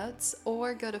show notes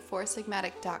or go to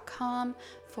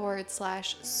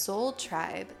foursigmatic.com/Soul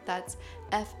Tribe. That's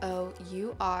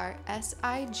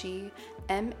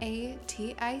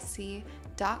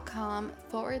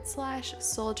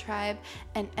FOURSIGMATIC.com/Soul Tribe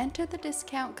and enter the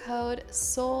discount code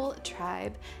Soul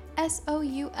Tribe,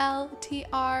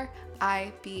 SOULTRIBE,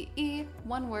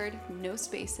 one word, no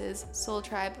spaces, Soul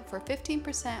Tribe, for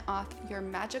 15% off your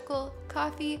magical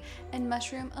coffee and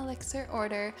mushroom elixir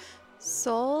order.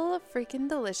 Soul freaking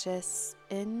delicious.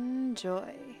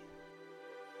 Enjoy.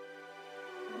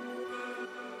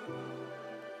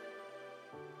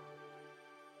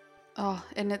 Oh,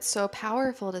 and it's so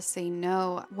powerful to say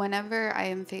no. Whenever I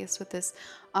am faced with this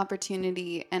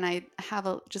opportunity and I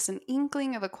have just an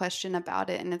inkling of a question about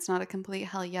it and it's not a complete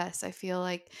hell yes, I feel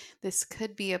like this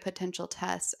could be a potential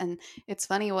test. And it's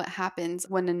funny what happens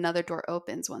when another door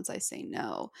opens once I say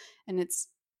no. And it's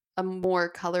a more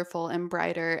colorful and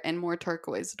brighter and more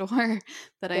turquoise door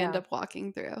that I end up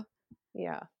walking through.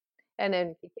 Yeah. And in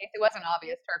case it wasn't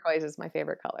obvious, turquoise is my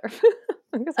favorite color.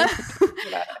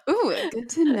 Ooh, good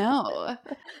to know.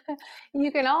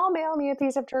 You can all mail me a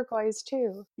piece of turquoise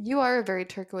too. You are a very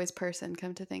turquoise person,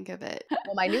 come to think of it.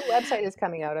 Well, my new website is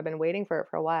coming out. I've been waiting for it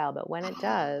for a while, but when it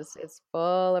does, it's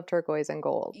full of turquoise and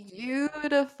gold.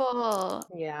 Beautiful.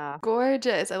 Yeah.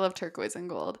 Gorgeous. I love turquoise and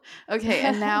gold. Okay,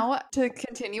 and now to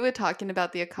continue with talking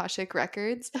about the Akashic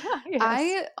Records, Yes.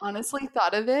 I honestly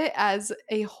thought of it as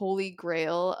a holy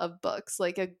grail of books,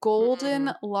 like a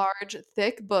golden, large,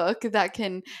 thick book that can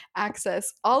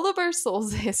access all of our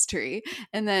soul's history.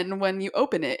 And then when you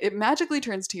open it, it magically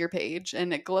turns to your page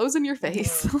and it glows in your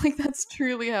face. Like that's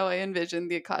truly how I envision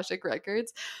the Akashic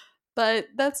Records. But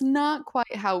that's not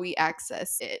quite how we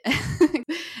access it.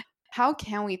 How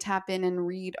can we tap in and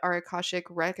read our Akashic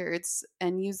records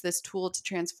and use this tool to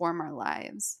transform our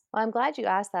lives? Well, I'm glad you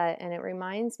asked that. And it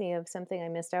reminds me of something I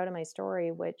missed out in my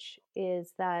story, which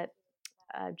is that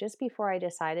just before I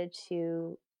decided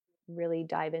to really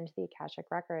dive into the Akashic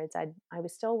records, I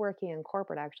was still working in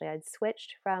corporate actually. I'd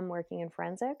switched from working in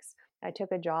forensics. I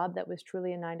took a job that was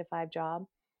truly a 9 to 5 job.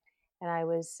 And I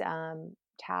was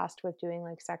tasked with doing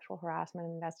like sexual harassment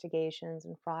investigations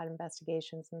and fraud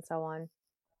investigations and so on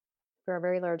for a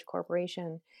very large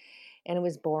corporation. And it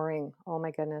was boring. Oh my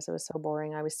goodness, it was so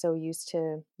boring. I was so used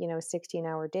to,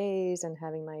 16-hour days and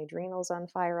having my adrenals on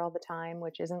fire all the time,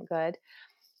 which isn't good.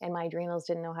 And my adrenals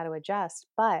didn't know how to adjust.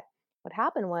 But what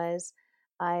happened was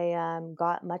I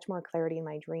got much more clarity in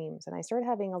my dreams. And I started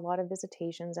having a lot of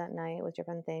visitations at night with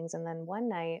different things. And then one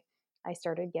night, I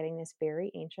started getting this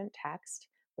very ancient text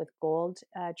with gold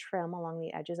trim along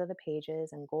the edges of the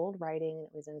pages and gold writing. And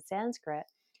it was in Sanskrit.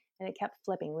 And it kept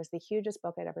flipping. It was the hugest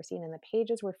book I'd ever seen. And the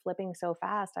pages were flipping so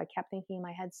fast, I kept thinking in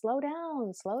my head, slow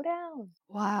down, slow down.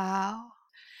 Wow.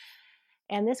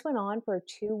 And this went on for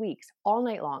 2 weeks, all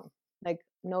night long, like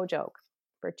no joke,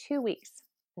 for 2 weeks.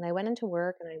 And I went into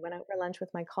work and I went out for lunch with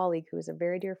my colleague, who is a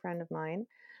very dear friend of mine.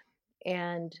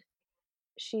 And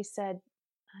she said,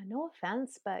 no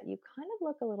offense, but you kind of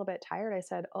look a little bit tired. I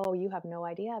said, oh, you have no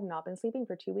idea. I've not been sleeping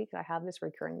for 2 weeks. I have this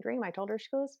recurring dream. I told her, she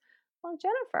goes, well,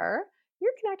 Jennifer,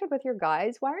 you're connected with your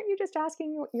guides. Why aren't you just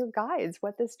asking your guides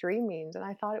what this dream means? And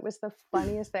I thought it was the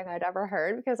funniest thing I'd ever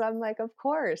heard, because I'm like, of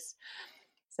course.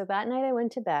 So that night I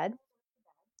went to bed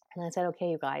and I said, okay,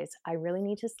 you guys, I really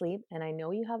need to sleep. And I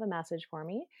know you have a message for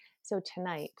me. So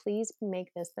tonight, please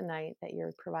make this the night that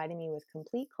you're providing me with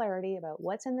complete clarity about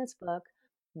what's in this book,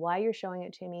 why you're showing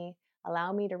it to me.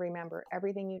 Allow me to remember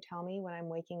everything you tell me when I'm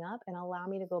waking up, and allow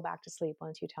me to go back to sleep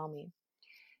once you tell me.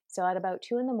 So at about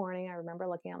 2 in the morning, I remember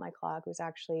looking at my clock. It was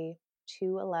actually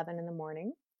 2:11 in the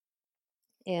morning.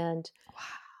 And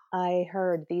I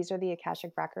heard, these are the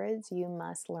Akashic records. You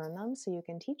must learn them so you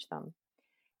can teach them.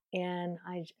 And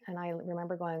I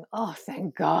remember going, oh,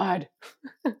 thank God.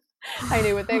 I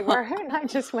knew what they were. And I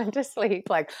just went to sleep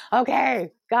like,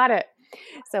 okay, got it.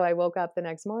 So I woke up the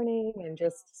next morning and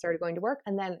just started going to work.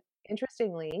 And then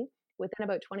interestingly, within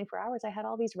about 24 hours, I had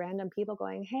all these random people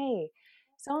going, hey,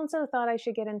 so-and-so thought I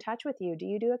should get in touch with you. Do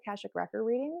you do Akashic record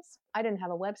readings? I didn't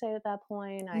have a website at that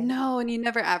point. No, and you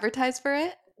never advertised for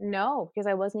it? No, because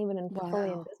I wasn't even fully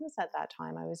in Wow. business at that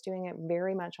time. I was doing it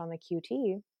very much on the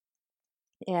QT.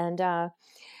 And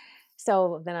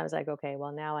so then I was like, okay,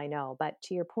 well now I know. But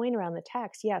to your point around the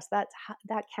text, yes, that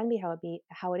can be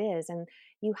how it is. And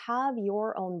you have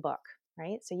your own book,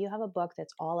 right? So you have a book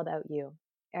that's all about you.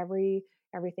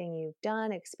 Everything you've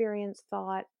done, experienced,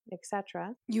 thought,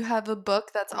 etc. You have a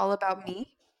book that's all about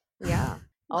me? Yeah.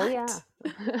 Oh yeah.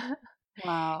 What?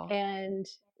 Wow. And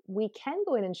we can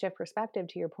go in and shift perspective,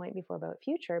 to your point before about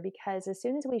future, because as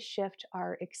soon as we shift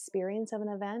our experience of an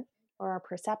event or our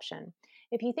perception,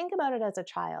 if you think about it as a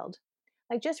child,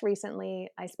 like just recently,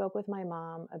 I spoke with my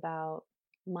mom about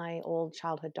my old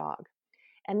childhood dog,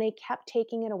 and they kept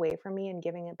taking it away from me and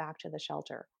giving it back to the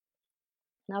shelter.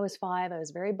 And I was 5, I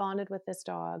was very bonded with this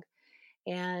dog.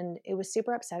 And it was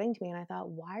super upsetting to me. And I thought,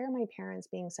 why are my parents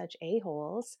being such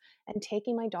a-holes and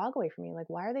taking my dog away from me? Like,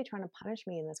 why are they trying to punish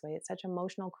me in this way? It's such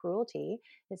emotional cruelty.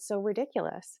 It's so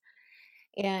ridiculous.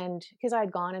 And because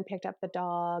I'd gone and picked up the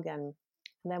dog, and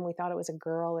then we thought it was a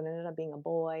girl and it ended up being a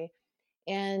boy.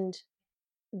 And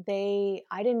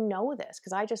I didn't know this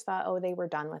because I just thought, oh, they were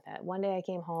done with it. One day I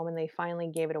came home and they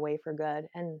finally gave it away for good,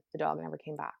 and the dog never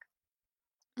came back.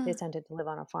 They Mm. sent it to live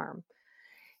on a farm.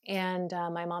 And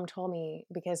my mom told me,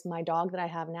 because my dog that I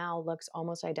have now looks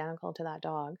almost identical to that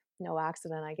dog. No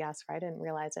accident, I guess, right? I didn't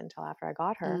realize it until after I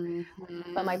got her.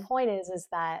 But my Mhm. point is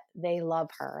that they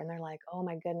love her, and they're like, oh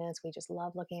my goodness, we just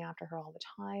love looking after her all the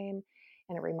time.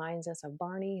 And it reminds us of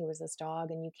Barney, who was this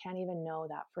dog. And you can't even know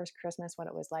that first Christmas what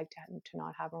it was like to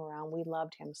not have him around. We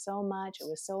loved him so much. It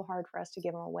was so hard for us to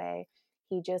give him away.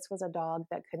 He just was a dog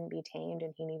that couldn't be tamed,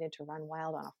 and he needed to run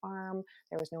wild on a farm.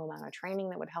 There was no amount of training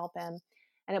that would help him.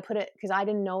 And it put it, because I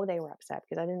didn't know they were upset,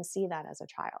 because I didn't see that as a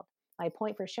child. My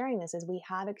point for sharing this is we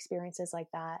have experiences like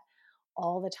that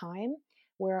all the time,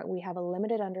 where we have a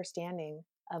limited understanding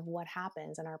of what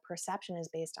happens, and our perception is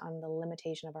based on the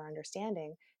limitation of our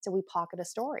understanding. So we pocket a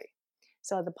story.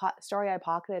 So the story I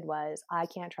pocketed was, I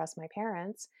can't trust my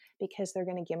parents because they're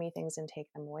going to give me things and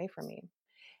take them away from me.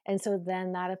 And so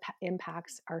then that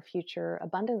impacts our future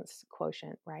abundance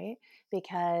quotient, right?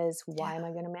 Because why Yeah. am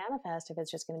I going to manifest if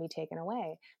it's just going to be taken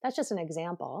away? That's just an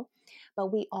example.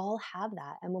 But we all have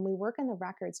that. And when we work in the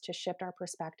records to shift our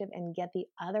perspective and get the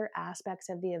other aspects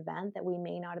of the event that we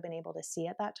may not have been able to see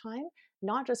at that time,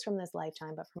 not just from this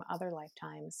lifetime, but from other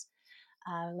lifetimes.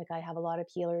 Like I have a lot of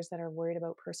healers that are worried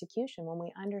about persecution. When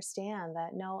we understand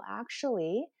that, no,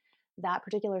 actually, that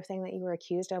particular thing that you were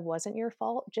accused of wasn't your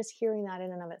fault, just hearing that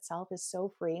in and of itself is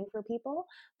so freeing for people.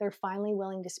 They're finally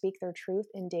willing to speak their truth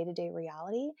in day to day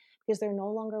reality because they're no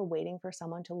longer waiting for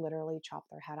someone to literally chop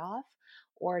their head off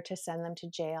or to send them to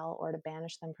jail or to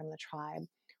banish them from the tribe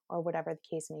or whatever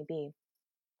the case may be.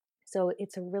 So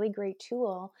it's a really great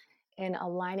tool in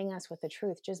aligning us with the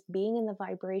truth. Just being in the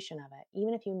vibration of it,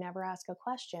 even if you never ask a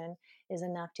question, is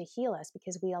enough to heal us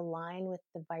because we align with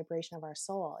the vibration of our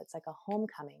soul. It's like a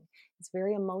homecoming. It's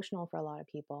very emotional for a lot of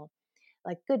people,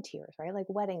 like good tears, right? Like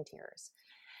wedding tears.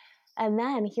 And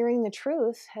then hearing the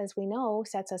truth, as we know,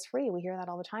 sets us free. We hear that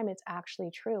all the time. It's actually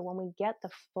true. When we get the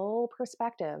full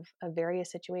perspective of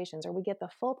various situations, or we get the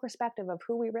full perspective of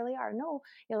who we really are. No,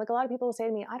 like a lot of people will say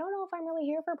to me, I don't know if I'm really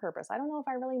here for a purpose. I don't know if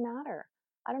I really matter.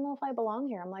 I don't know if I belong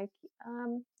here. I'm like,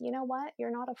 you know what? You're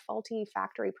not a faulty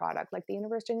factory product. Like the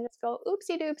universe didn't just go,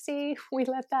 oopsie doopsie. We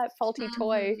let that faulty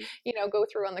toy, Mhm. go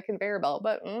through on the conveyor belt,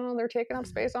 but they're taking up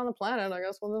space on the planet. I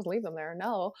guess we'll just leave them there.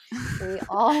 No, we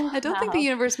all I don't think the have.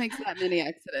 universe makes that many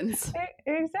accidents.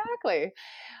 Exactly.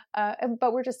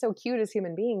 But we're just so cute as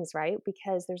human beings, right?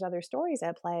 Because there's other stories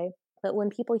at play. But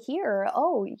when people hear,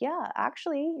 oh, yeah,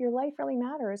 actually, your life really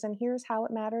matters, and here's how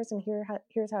it matters, and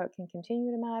here's how it can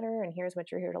continue to matter, and here's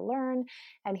what you're here to learn,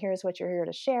 and here's what you're here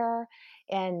to share,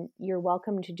 and you're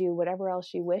welcome to do whatever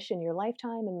else you wish in your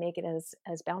lifetime and make it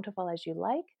as bountiful as you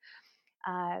like.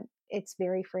 Uh, it's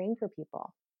very freeing for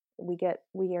people.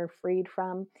 We are freed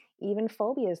from even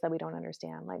phobias that we don't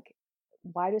understand. Like,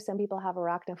 why do some people have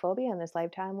arachnophobia in this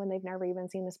lifetime when they've never even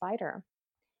seen a spider?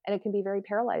 And it can be very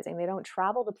paralyzing. They don't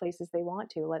travel to places they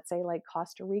want to, let's say like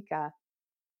Costa Rica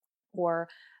or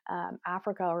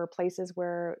Africa, or places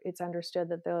where it's understood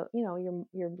that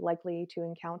you're likely to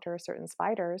encounter certain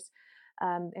spiders,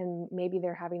 and maybe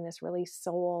they're having this really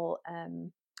soulful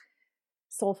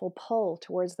pull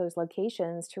towards those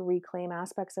locations to reclaim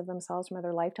aspects of themselves from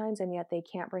other lifetimes, and yet they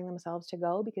can't bring themselves to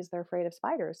go because they're afraid of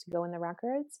spiders. To go in the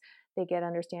records, they get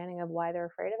understanding of why they're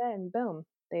afraid of it, and boom,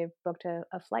 they've booked a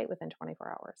flight within 24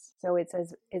 hours. So it's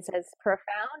as profound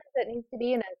as it needs to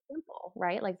be, and as simple,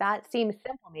 right? Like that seems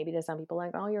simple maybe to some people,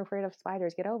 like, oh, you're afraid of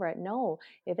spiders, get over it. No,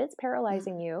 if it's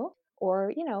paralyzing Mm. you,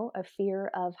 or a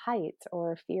fear of heights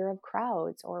or a fear of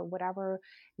crowds or whatever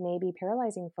may be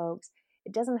paralyzing folks,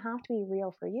 it doesn't have to be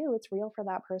real for you. It's real for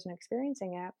that person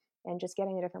experiencing it. And just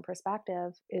getting a different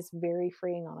perspective is very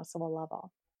freeing on a soul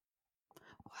level.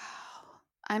 Wow.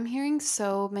 I'm hearing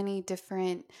so many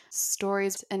different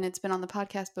stories, and it's been on the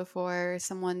podcast before.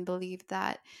 Someone believed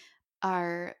that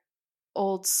our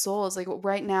old souls, like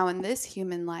right now in this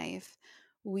human life,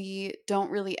 we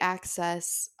don't really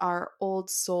access our old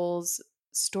souls'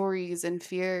 stories and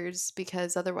fears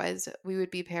because otherwise we would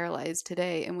be paralyzed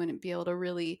today and wouldn't be able to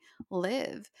really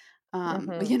live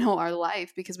Mm-hmm. our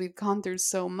life because we've gone through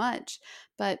so much.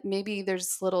 But maybe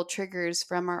there's little triggers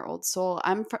from our old soul.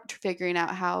 I'm figuring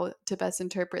out how to best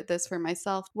interpret this for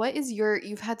myself. What is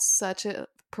you've had such a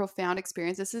profound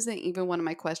experience. This isn't even one of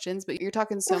my questions, but you're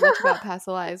talking so much about past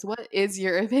lives. What is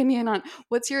your opinion on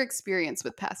what's your experience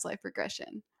with past life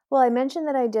regression? Well, I mentioned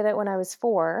that I did it when I was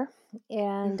 4,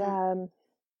 and Hmm.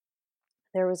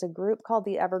 there was a group called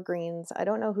the Evergreens. I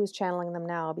don't know who's channeling them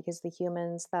now because the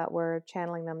humans that were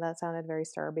channeling them, that sounded very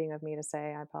Starbeing of me to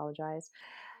say. I apologize.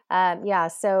 Yeah,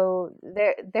 so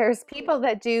there's people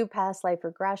that do past life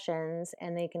regressions,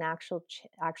 and they can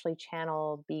actually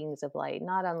channel beings of light,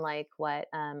 not unlike what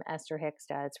Esther Hicks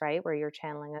does, right? Where you're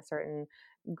channeling a certain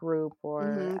group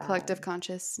or Collective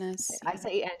consciousness. I Yeah.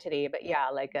 say entity, but yeah,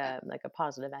 Yeah. like a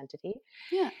positive entity.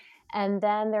 Yeah. And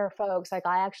then there are folks like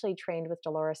I actually trained with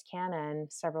Dolores Cannon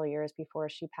several years before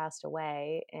she passed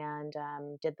away, and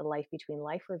did the Life Between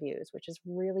Life reviews, which is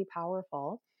really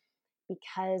powerful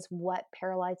because what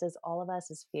paralyzes all of us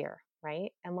is fear,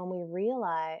 right? And when we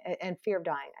realize, and fear of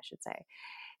dying, I should say.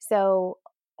 So,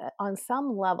 on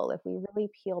some level, if we really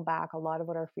peel back a lot of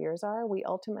what our fears are, we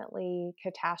ultimately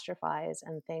catastrophize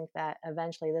and think that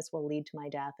eventually this will lead to my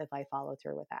death if I follow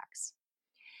through with X.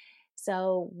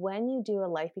 So, when you do a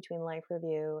Life Between Life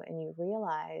review and you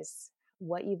realize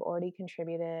what you've already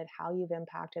contributed, how you've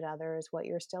impacted others, what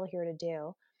you're still here to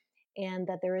do, and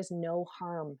that there is no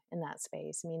harm in that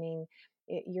space, meaning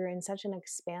you're in such an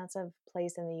expansive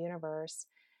place in the universe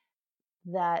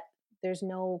that there's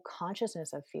no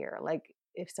consciousness of fear. Like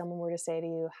if someone were to say to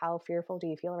you, how fearful do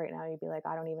you feel right now? You'd be like,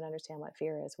 I don't even understand what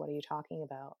fear is. What are you talking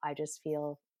about? I just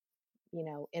feel,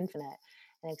 infinite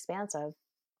and expansive.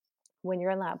 When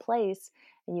you're in that place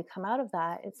and you come out of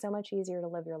that, it's so much easier to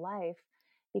live your life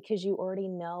because you already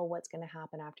know what's going to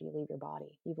happen after you leave your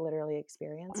body. You've literally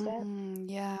experienced it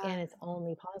Yeah. and it's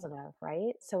only positive,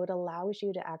 right? So it allows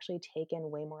you to actually take in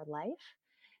way more life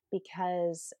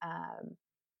because,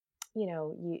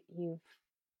 you've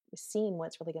seen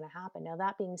what's really going to happen. Now,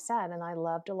 that being said, and I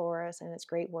love Dolores and it's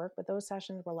great work, but those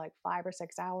sessions were like 5 or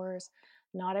 6 hours.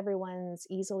 Not everyone's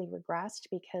easily regressed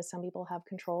because some people have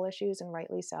control issues, and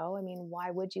rightly so. I mean,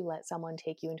 why would you let someone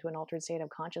take you into an altered state of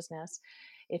consciousness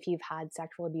if you've had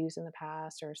sexual abuse in the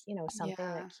past or, something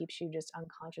that Yeah. keeps you just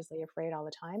unconsciously afraid all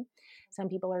the time? Some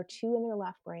people are too in their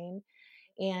left brain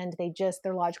and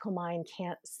their logical mind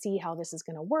can't see how this is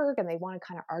going to work, and they want to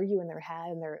kind of argue in their head,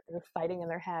 and they're fighting in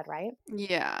their head, right?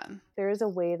 Yeah. There is a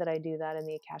way that I do that in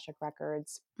the Akashic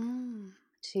Records Mm.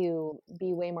 to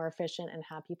be way more efficient and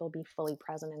have people be fully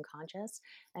present and conscious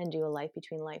and do a life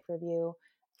between life review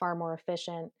far more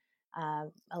efficient.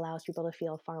 Allows people to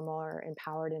feel far more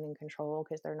empowered and in control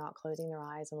because they're not closing their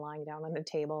eyes and lying down on the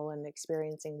table and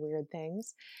experiencing weird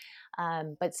things,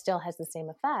 but still has the same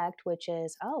effect, which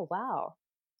is, oh wow,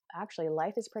 actually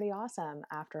life is pretty awesome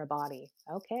after a body.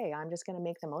 Okay, I'm just going to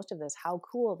make the most of this. How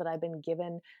cool that I've been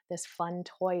given this fun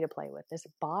toy to play with, this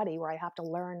body where I have to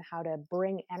learn how to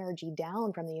bring energy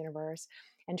down from the universe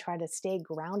and try to stay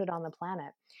grounded on the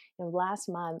planet. Last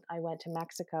month I went to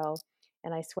Mexico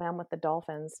and I swam with the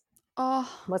dolphins. Oh,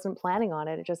 Wasn't planning on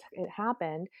it. It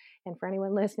happened. And for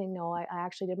anyone listening, no, I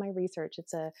actually did my research.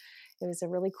 It was a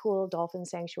really cool dolphin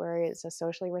sanctuary. It's a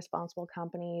socially responsible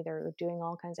company. They're doing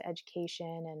all kinds of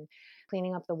education and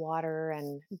cleaning up the water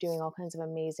and doing all kinds of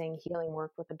amazing healing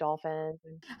work with the dolphins.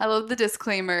 I love the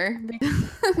disclaimer.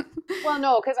 Well,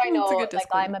 no, because I It's a know, good like,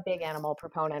 disclaimer. I'm a big animal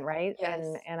proponent, right?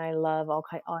 And Yes. and I love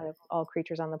all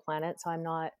creatures on the planet. So I'm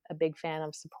not a big fan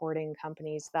of supporting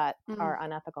companies that Mm. are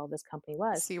unethical. This company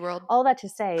was. SeaWorld. All that to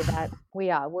say that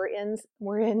we're in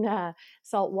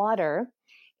salt water,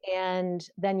 and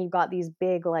then you've got these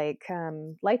big like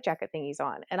life jacket thingies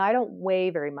on. And I don't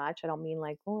weigh very much. I don't mean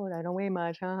like, oh, I don't weigh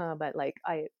much, but like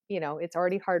it's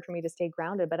already hard for me to stay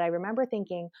grounded. But I remember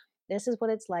thinking, this is what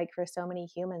it's like for so many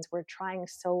humans. We're trying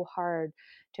so hard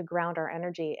to ground our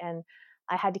energy. And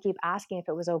I had to keep asking if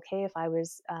it was okay if I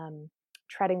was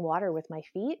treading water with my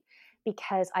feet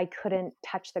because I couldn't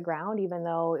touch the ground, even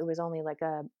though it was only like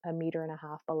a meter and a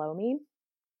half below me,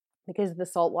 because the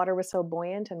salt water was so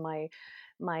buoyant and my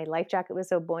life jacket was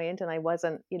so buoyant, and I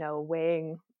wasn't,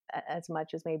 weighing as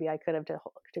much as maybe I could have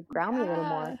to ground me a little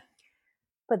more. Yeah.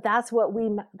 But that's what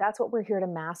we're here to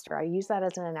master. I use that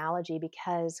as an analogy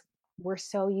because we're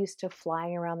so used to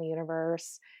flying around the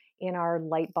universe in our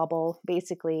light bubble,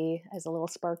 basically as a little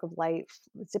spark of light,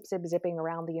 zipping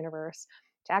around the universe.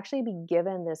 To actually be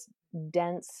given this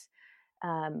dense,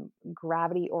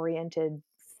 gravity oriented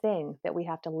thing that we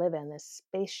have to live in, this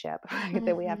spaceship, right,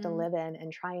 that we have to Hmm. live in,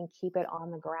 and try and keep it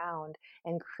on the ground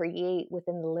and create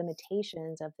within the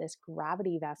limitations of this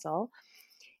gravity vessel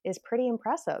is pretty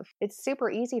impressive. It's super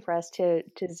easy for us to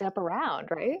zip around,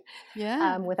 right?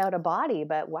 Yeah. Without a body,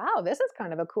 but wow, this is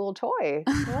kind of a cool toy.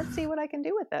 Let's see what I can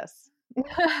do with this.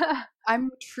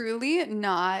 I'm truly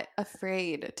not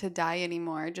afraid to die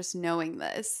anymore, just knowing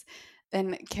this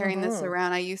and carrying this Hmm.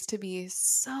 around. I used to be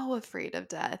so afraid of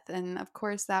death. And of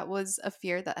course, that was a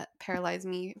fear that paralyzed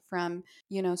me from,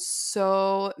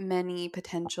 so many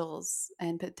potentials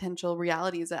and potential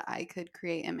realities that I could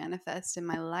create and manifest in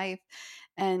my life.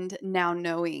 And now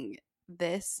knowing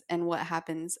this and what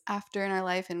happens after in our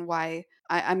life and why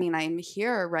I mean, I'm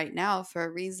here right now for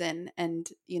a reason. And,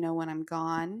 when I'm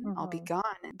gone, I'll be Hmm.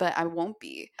 gone, but I won't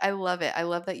be. I love it. I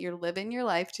love that you're living your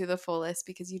life to the fullest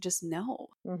because you just know.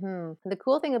 Hmm. The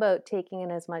cool thing about taking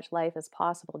in as much life as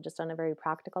possible, just on a very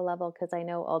practical level, because I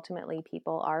know ultimately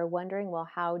people are wondering, well,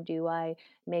 how do I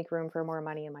make room for more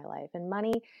money in my life? And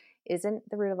money isn't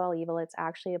the root of all evil. It's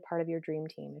actually a part of your dream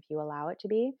team if you allow it to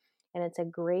be. And it's a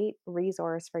great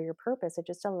resource for your purpose. It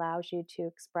just allows you to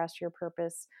express your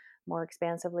purpose more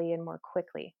expansively and more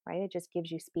quickly, right? It just gives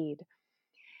you speed.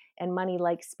 And money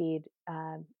likes speed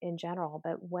in general.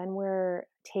 But when we're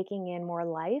taking in more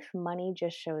life, money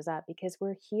just shows up because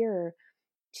we're here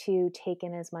to take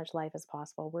in as much life as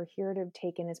possible. We're here to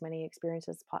take in as many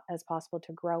experiences as possible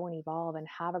to grow and evolve and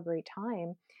have a great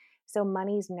time. So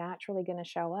money's naturally going to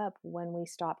show up when we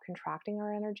stop contracting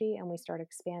our energy and we start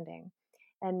expanding.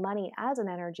 And money as an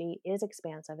energy is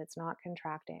expansive, it's not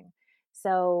contracting.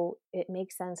 So it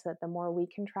makes sense that the more we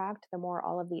contract, the more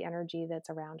all of the energy that's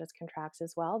around us contracts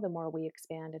as well. The more we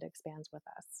expand, it expands with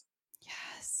us.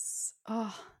 Yes.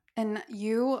 Oh, and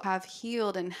you have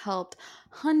healed and helped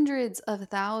hundreds of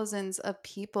thousands of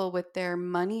people with their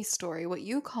money story, what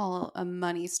you call a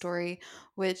money story,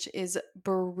 which is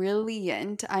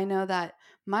brilliant. I know that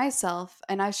myself,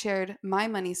 and I shared my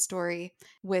money story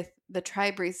with the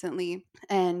tribe recently,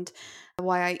 and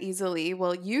why I easily,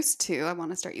 well, used to, I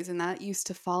want to start using that, used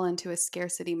to fall into a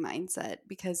scarcity mindset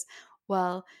because,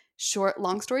 well,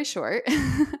 long story short,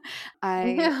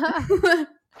 I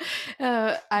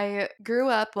I grew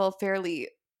up, well, fairly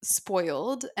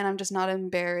spoiled, and I'm just not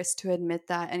embarrassed to admit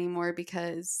that anymore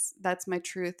because that's my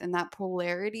truth. And that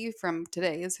polarity from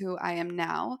today is who I am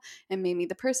now and made me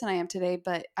the person I am today.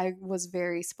 But I was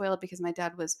very spoiled because my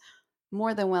dad was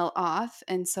more than well off.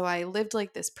 And so I lived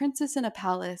like this princess in a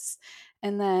palace.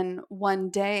 And then one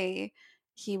day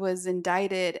he was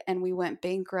indicted and we went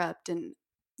bankrupt. And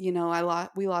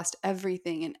we lost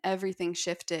everything and everything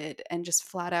shifted and just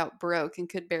flat out broke and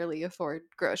could barely afford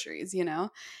groceries.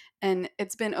 And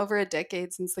it's been over a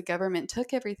decade since the government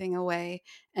took everything away.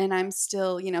 And I'm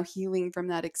still, healing from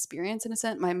that experience in a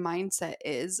sense. My mindset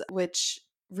is, which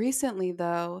recently,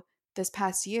 though, this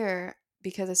past year,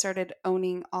 because I started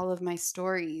owning all of my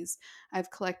stories, I've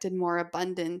collected more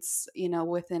abundance,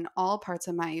 within all parts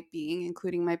of my being,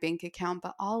 including my bank account,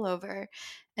 but all over.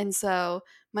 And so,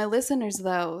 my listeners,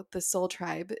 though, the soul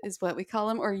tribe is what we call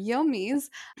them, or yomis,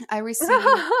 I receive,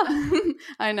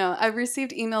 I know, I've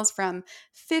received emails from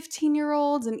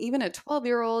 15-year-olds and even a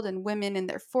 12-year-old and women in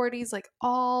their 40s, like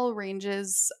all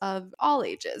ranges of all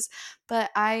ages.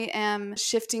 But I am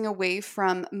shifting away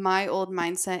from my old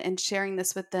mindset and sharing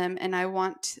this with them. And I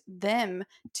want them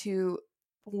to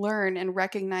learn and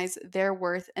recognize their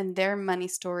worth and their money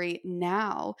story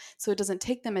now. So it doesn't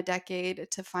take them a decade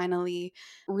to finally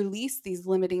release these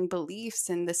limiting beliefs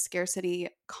and the scarcity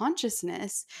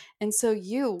consciousness. And so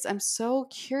I'm so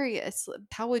curious,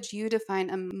 how would you define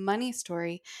a money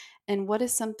story? And what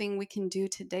is something we can do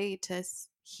today to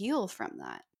heal from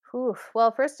that? Oof.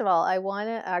 Well, first of all, I want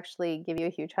to actually give you a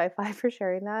huge high five for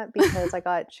sharing that because I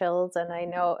got chills. And I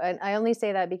know, and I only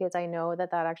say that because I know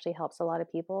that that actually helps a lot of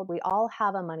people. We all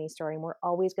have a money story and we're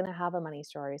always going to have a money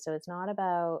story. So it's not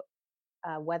about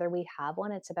whether we have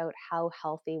one, it's about how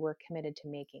healthy we're committed to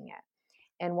making it.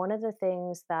 And one of the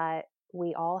things that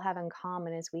we all have in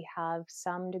common is we have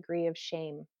some degree of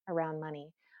shame around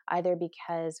money, either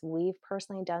because we've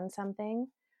personally done something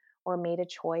or made a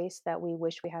choice that we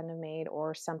wish we hadn't have made,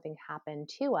 or something happened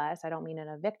to us. I don't mean in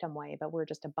a victim way, but we're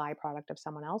just a byproduct of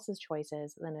someone else's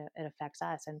choices, then it affects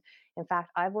us. And in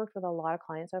fact, I've worked with a lot of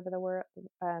clients over the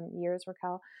years,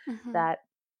 Raquel, Mhm. that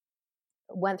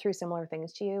went through similar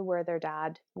things to you, where their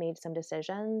dad made some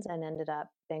decisions and ended up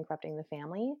bankrupting the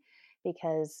family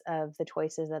because of the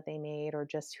choices that they made or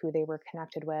just who they were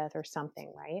connected with or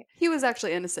something, right? He was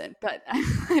actually innocent, but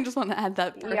I just want to add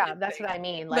that part Yeah, in that's thing. what I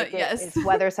mean. But Like yes. it's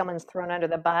whether someone's thrown under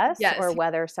the bus Yes. or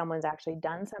whether someone's actually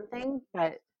done something.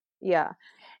 But yeah.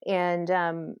 And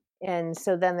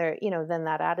so then then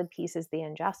that added piece is the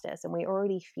injustice. And we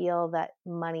already feel that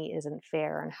money isn't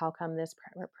fair and how come this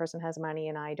person has money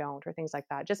and I don't, or things like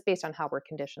that, just based on how we're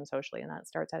conditioned socially. And that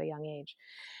starts at a young age.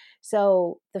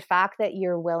 So the fact that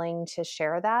you're willing to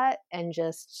share that, and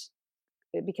just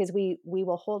because we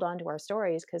will hold on to our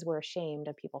stories because we're ashamed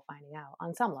of people finding out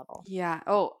on some level. Yeah.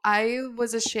 Oh, I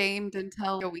was ashamed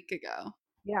until a week ago.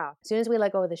 Yeah. As soon as we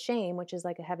let go of the shame, which is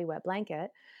like a heavy wet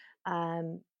blanket,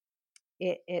 um,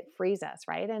 it frees us,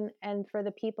 right? And for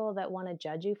the people that want to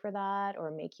judge you for that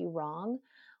or make you wrong,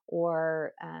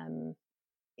 or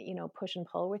push and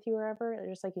pull with you wherever,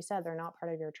 just like you said, they're not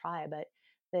part of your tribe. But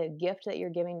the gift that you're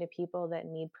giving to people that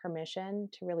need permission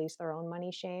to release their own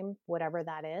money shame, whatever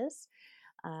that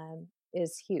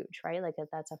is huge, right? Like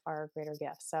that's a far greater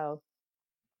gift. So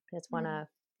I just want Mm. to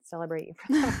celebrate you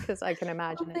for that because I can Well,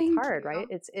 imagine it's thank hard, right?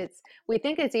 you. It's we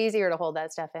think it's easier to hold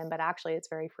that stuff in, but actually it's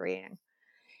very freeing.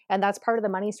 And that's part of the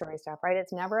money story stuff, right?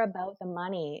 It's never about the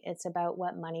money, it's about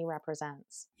what money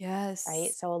represents, right?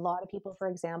 Yes. So a lot of people, for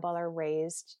example, are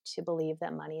raised to believe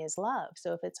that money is love.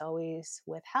 So if it's always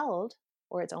withheld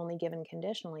or it's only given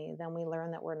conditionally, then we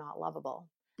learn that we're not lovable,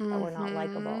 that we're not Mhm.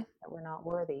 likable, that we're not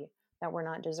worthy, that we're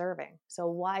not deserving. So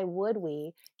why would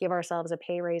we give ourselves a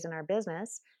pay raise in our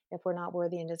business if we're not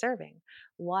worthy and deserving?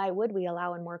 Why would we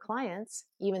allow in more clients,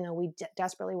 even though we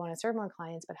desperately want to serve more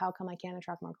clients? But how come I can't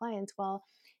attract more clients? Well,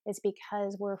 it's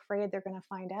because we're afraid they're going to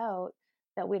find out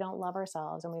that we don't love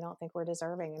ourselves and we don't think we're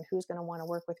deserving, and who's going to want to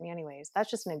work with me anyways.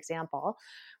 That's just an example,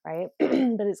 right?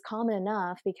 But it's common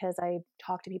enough because I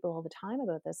talk to people all the time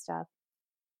about this stuff.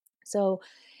 So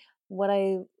what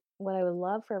I would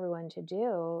love for everyone to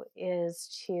do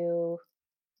is to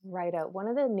write out one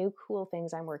of the new cool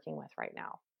things I'm working with right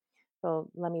now. So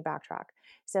let me backtrack.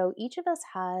 So each of us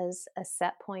has a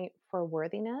set point for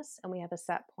worthiness and we have a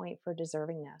set point for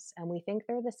deservingness. And we think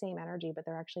they're the same energy, but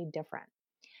they're actually different.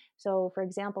 So, for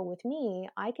example, with me,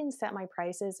 I can set my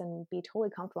prices and be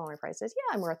totally comfortable with my prices.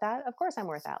 Yeah, I'm worth that. Of course, I'm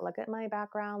worth that. Look at my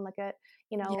background. Look at,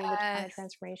 the kind of Yes.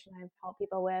 transformation I've helped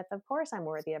people with. Of course, I'm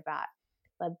worthy of that.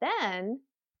 But then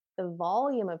the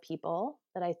volume of people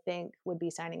that I think would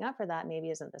be signing up for that maybe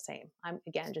isn't the same. I'm,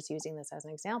 again, just using this as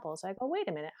an example. So I go, wait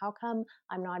a minute, how come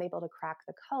I'm not able to crack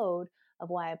the code of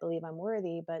why I believe I'm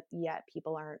worthy, but yet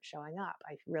people aren't showing up?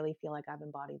 I really feel like I've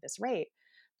embodied this rate.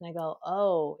 And I go,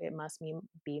 oh, it must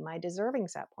be my deserving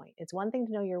set point. It's one thing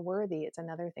to know you're worthy. It's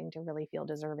another thing to really feel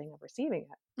deserving of receiving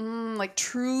it. Like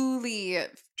truly,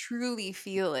 truly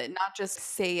feel it, not just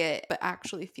say it, but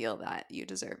actually feel that you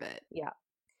deserve it. Yeah,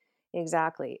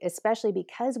 exactly. Especially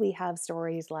because we have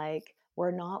stories like we're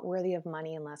not worthy of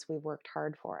money unless we've worked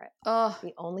hard for it. Oh,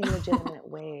 The only legitimate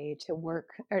way to work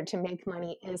or to make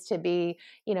money is to be,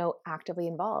 actively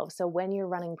involved. So when you're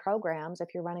running programs, if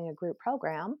you're running a group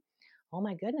program, oh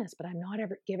my goodness, but I'm not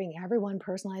ever giving everyone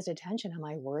personalized attention. Am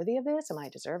I worthy of this? Am I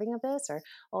deserving of this? Or,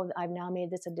 oh, I've now made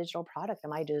this a digital product.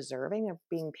 Am I deserving of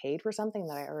being paid for something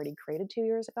that I already created 2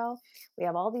 years ago? We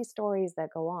have all these stories that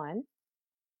go on.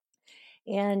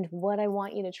 And what I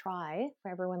want you to try for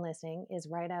everyone listening is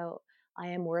write out I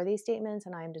am worthy statements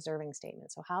and I am deserving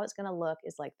statements. So, how it's going to look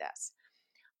is like this: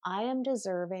 I am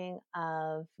deserving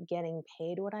of getting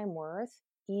paid what I'm worth,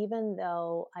 even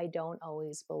though I don't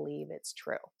always believe it's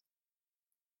true.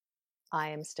 I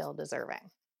am still deserving.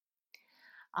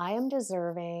 I am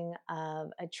deserving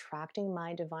of attracting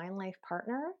my divine life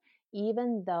partner,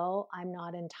 even though I'm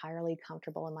not entirely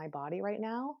comfortable in my body right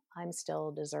now. I'm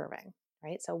still deserving,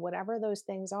 right? So, whatever those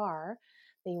things are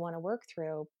that you want to work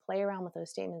through, play around with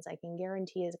those statements. I can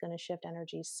guarantee is going to shift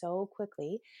energy so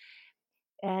quickly.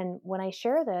 And when I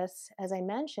share this, as I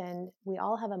mentioned, we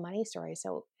all have a money story.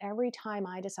 So every time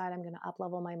I decide I'm going to up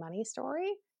level my money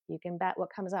story, you can bet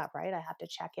what comes up, right? I have to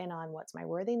check in on what's my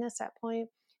worthiness set point,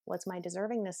 what's my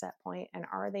deservingness set point, and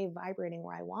are they vibrating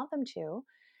where I want them to?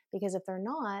 Because if they're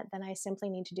not, then I simply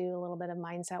need to do a little bit of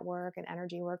mindset work and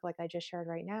energy work, like I just shared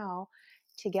right now,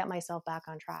 to get myself back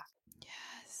on track.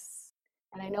 yes.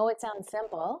 And I know it sounds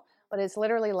simple, but it's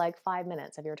literally like 5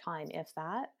 minutes of your time, if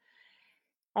that.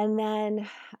 And then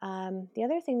the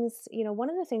other things, one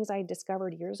of the things I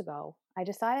discovered years ago, I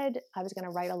decided I was going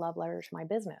to write a love letter to my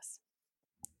business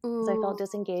because I Ooh. felt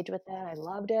disengaged with it. I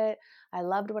loved it. I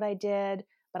loved what I did,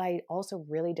 but I also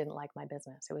really didn't like my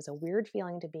business. It was a weird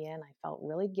feeling to be in. I felt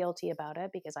really guilty about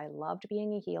it because I loved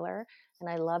being a healer and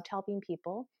I loved helping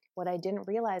people. What I didn't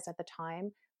realize at the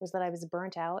time was that I was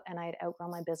burnt out and I had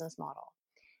outgrown my business model.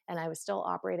 And I was still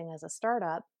operating as a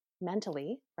startup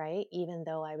mentally, right? Even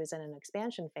though I was in an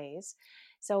expansion phase.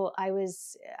 So I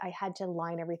had to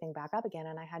line everything back up again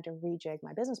and I had to rejig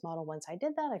my business model. Once I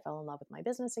did that, I fell in love with my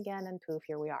business again and poof,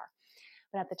 here we are.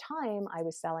 But at the time, I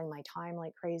was selling my time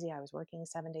like crazy. I was working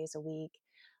 7 days a week.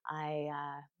 I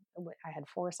had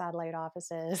 4 satellite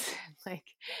offices, like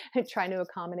trying to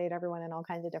accommodate everyone in all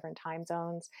kinds of different time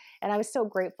zones. And I was so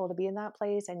grateful to be in that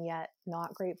place and yet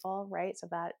not grateful, right? So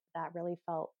that really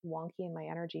felt wonky in my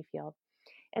energy field.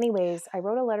 Anyways, I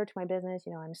wrote a letter to my business,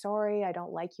 I'm sorry, I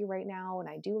don't like you right now, and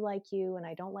I do like you, and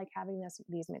I don't like having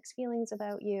these mixed feelings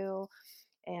about you.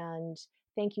 And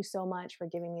thank you so much for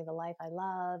giving me the life I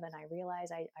love. And I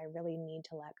realize I really need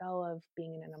to let go of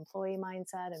being in an employee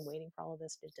mindset and waiting for all of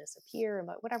this to disappear,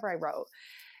 but whatever I wrote.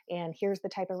 And here's the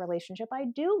type of relationship I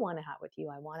do want to have with you.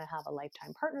 I want to have a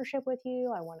lifetime partnership with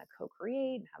you. I want to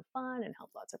co-create and have fun and help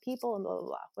lots of people and blah, blah,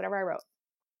 blah, whatever I wrote.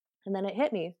 And then it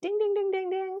hit me, ding, ding, ding, ding,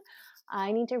 ding.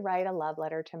 I need to write a love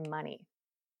letter to money.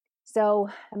 So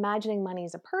imagining money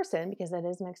as a person, because that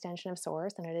is an extension of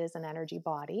source and it is an energy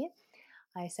body,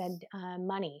 I said,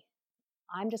 money,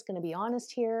 I'm just going to be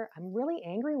honest here. I'm really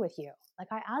angry with you. Like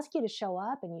I ask you to show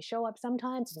up and you show up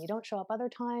sometimes and you don't show up other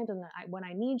times. And when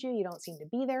I need you, you don't seem to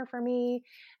be there for me.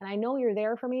 And I know you're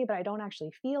there for me, but I don't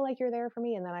actually feel like you're there for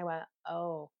me. And then I went,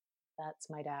 oh, that's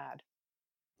my dad.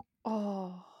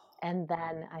 Oh. And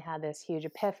then I had this huge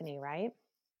epiphany, right?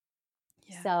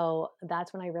 Yeah. So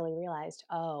that's when I really realized,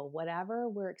 oh, whatever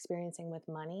we're experiencing with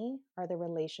money are the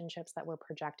relationships that we're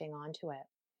projecting onto it.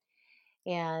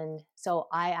 And so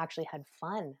I actually had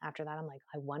fun after that. I'm like,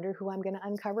 I wonder who I'm going to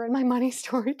uncover in my money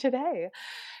story today.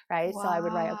 Right. So I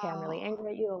would write, okay, I'm really Wow.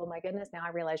 angry at you. Oh my goodness. Now I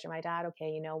realize you're my dad. Okay.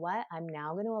 You know what? I'm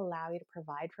now going to allow you to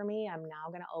provide for me. I'm now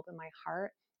going to open my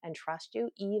heart and trust you,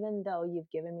 even though you've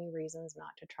given me reasons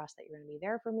not to trust that you're going to be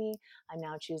there for me. I'm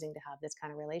now choosing to have this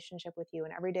kind of relationship with you.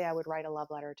 And every day I would write a love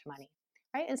letter to money.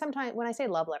 Right. And sometimes when I say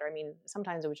love letter, I mean,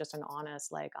 sometimes it was just an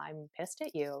honest, like, I'm pissed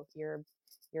at you. You're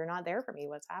not there for me.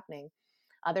 What's happening?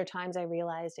 Other times I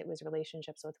realized it was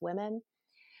relationships with women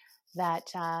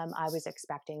that I was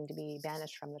expecting to be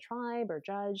banished from the tribe or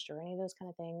judged or any of those kind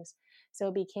of things. So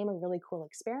it became a really cool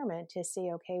experiment to see,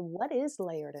 okay, what is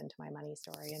layered into my money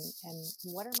story,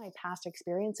 and what are my past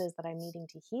experiences that I'm needing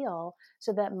to heal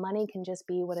so that money can just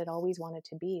be what it always wanted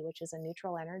to be, which is a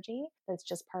neutral energy that's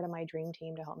just part of my dream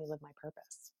team to help me live my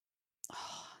purpose.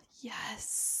 Oh,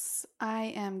 yes. I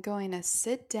am going to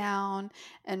sit down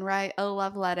and write a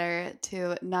love letter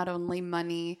to not only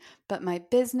money, but my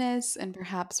business and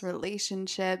perhaps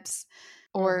relationships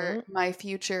or my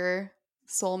future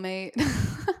soulmate.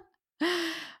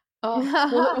 Oh,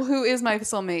 well, who is my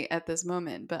soulmate at this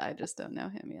moment, but I just don't know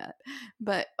him yet.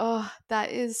 But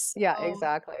Yeah,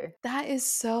 exactly. that is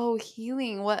so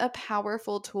healing. What a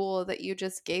powerful tool that you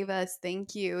just gave us.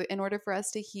 Thank you. In order for us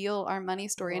to heal our money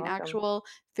story, You're an welcome. actual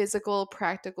physical,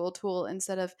 practical tool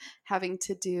instead of having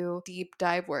to do deep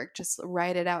dive work, just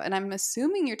write it out. And I'm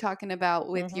assuming you're talking about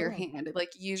with your hand,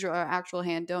 like use your actual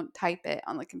hand, don't type it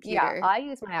on the Yeah, computer. I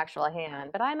use my actual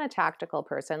hand, but I'm a tactical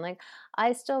person. Like,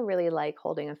 I still really like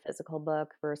holding a physical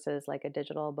book versus like a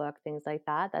digital book, things like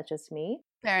that. That's just me.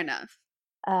 Fair enough.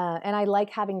 And I like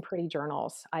having pretty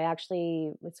journals.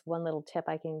 It's one little tip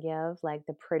I can give, like,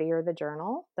 the prettier the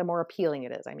journal, the more appealing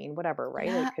it is. I mean, whatever, right?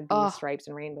 Yeah. It could be Oh, stripes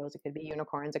and rainbows, it could be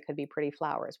unicorns, it could be pretty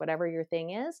flowers, whatever your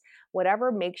thing is,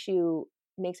 whatever makes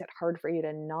it hard for you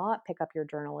to not pick up your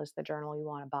journal is the journal you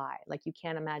want to buy. Like, you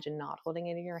can't imagine not holding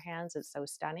it in your hands. It's so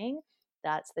stunning.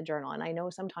 That's the journal. And I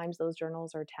know sometimes those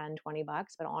journals are 10, $20,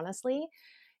 but honestly,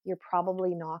 you're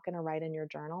probably not going to write in your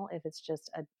journal if it's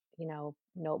just a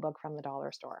notebook from the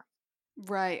dollar store.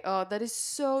 right. Oh, that is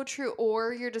so true.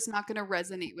 Or you're just not going to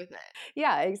resonate with it.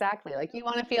 Yeah, exactly. Like, you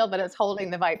want to feel that it's holding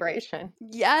the vibration.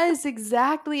 Yes,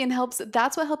 exactly. And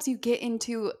that's what helps you get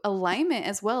into alignment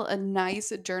as well. A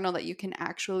nice journal that you can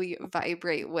actually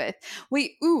vibrate with.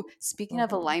 Wait, speaking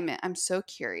of alignment, I'm so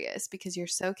curious because you're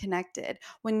so connected.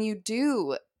 When you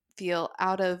do feel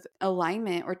out of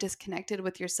alignment or disconnected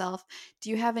with yourself, do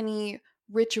you have any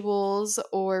rituals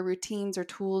or routines or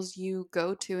tools you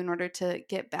go to in order to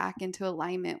get back into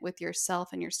alignment with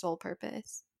yourself and your soul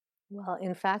purpose? Well,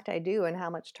 in fact, I do. And how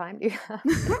much time do you have?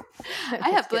 I'm I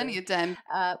have just plenty kidding. of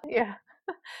time. Yeah.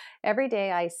 Every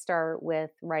day I start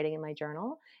with writing in my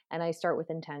journal, and I start with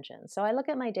intention. So I look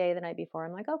at my day the night before.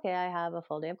 I'm like, okay, I have a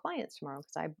full day of clients tomorrow,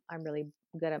 because I'm really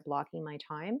good at blocking my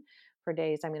time for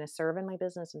days I'm going to serve in my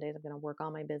business and days I'm going to work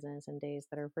on my business and days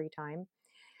that are free time.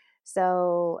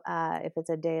 So if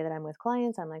it's a day that I'm with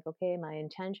clients, I'm like, okay, my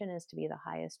intention is to be the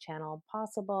highest channel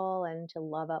possible and to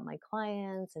love up my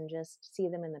clients and just see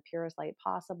them in the purest light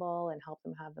possible and help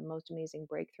them have the most amazing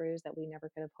breakthroughs that we never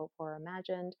could have hoped for or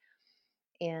imagined.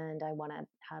 And I want to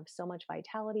have so much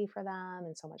vitality for them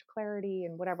and so much clarity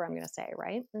and whatever I'm going to say,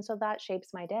 right? And so that shapes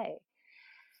my day.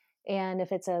 And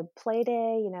if it's a play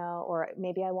day, or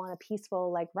maybe I want a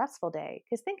peaceful, like, restful day.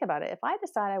 Because think about it. If I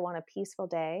decide I want a peaceful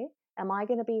day, am I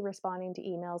going to be responding to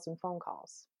emails and phone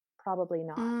calls? Probably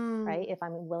not, right? If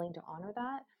I'm willing to honor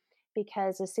that.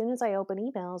 Because as soon as I open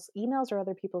emails are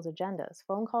other people's agendas.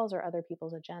 Phone calls are other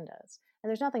people's agendas. And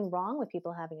there's nothing wrong with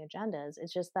people having agendas.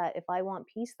 It's just that if I want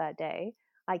peace that day,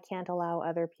 I can't allow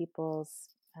other people's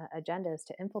agendas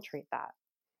to infiltrate that,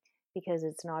 because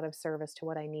it's not of service to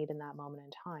what I need in that moment in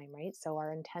time, right? So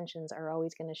our intentions are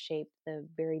always going to shape the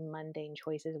very mundane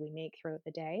choices we make throughout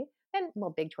the day, and, well,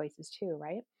 big choices too,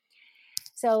 right?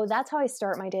 So that's how I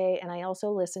start my day. And I also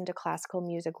listen to classical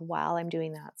music while I'm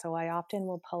doing that. So I often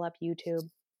will pull up YouTube,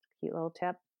 cute little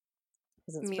tip,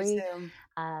 because it's Me free. too.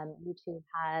 YouTube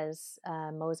has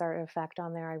Mozart Effect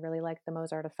on there. I really like the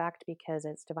Mozart Effect because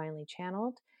it's divinely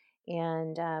channeled,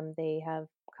 and they have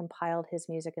compiled his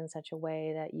music in such a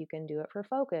way that you can do it for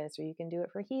focus, or you can do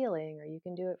it for healing, or you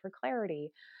can do it for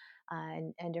clarity,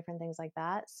 and different things like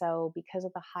that. So because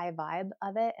of the high vibe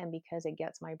of it, and because it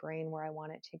gets my brain where I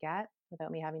want it to get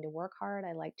without me having to work hard,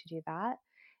 I like to do that.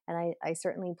 And I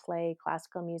certainly play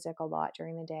classical music a lot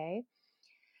during the day,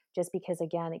 just because,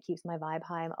 again, it keeps my vibe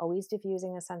high. I'm always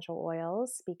diffusing essential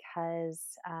oils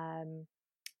because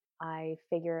I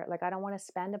figure, like, I don't want to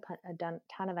spend a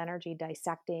ton of energy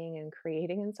dissecting and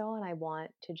creating and so on. I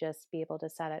want to just be able to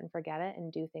set it and forget it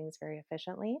and do things very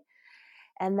efficiently.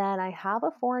 And then I have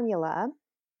a formula,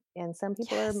 and some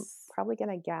people are Yes. probably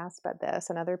going to gasp at this,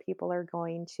 and other people are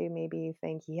going to maybe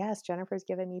think, yes, Jennifer's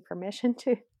given me permission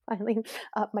to finally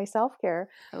up my self-care.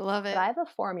 I love But it. I have a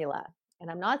formula,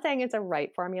 And I'm not saying it's a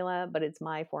right formula, but it's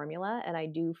my formula. And I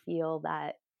do feel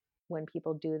that when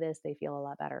people do this, they feel a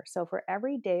lot better. So for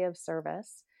every day of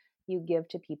service you give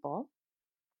to people,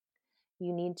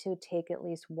 you need to take at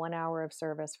least 1 hour of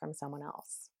service from someone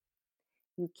else.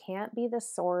 You can't be the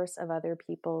source of other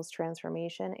people's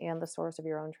transformation and the source of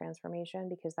your own transformation,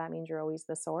 because that means you're always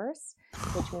the source,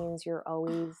 which means you're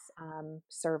always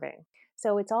serving.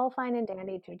 So it's all fine and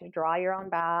dandy to draw your own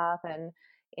bath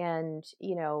and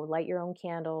light your own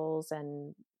candles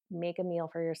and make a meal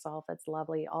for yourself. That's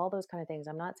lovely. All those kind of things.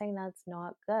 I'm not saying that's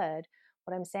not good.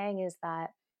 What I'm saying is that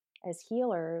as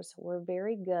healers, we're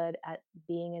very good at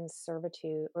being in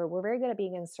servitude, or we're very good at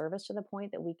being in service to the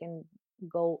point that we can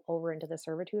go over into the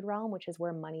servitude realm, which is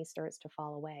where money starts to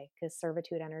fall away, because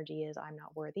servitude energy is I'm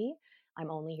not worthy. I'm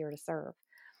only here to serve.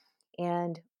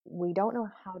 And we don't know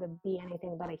how to be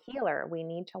anything but a healer. We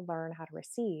need to learn how to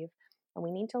receive, and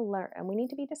we need to learn, and we need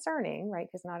to be discerning, right?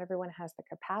 Because not everyone has the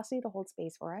capacity to hold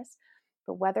space for us.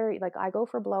 But whether, like, I go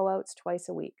for blowouts twice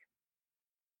a week,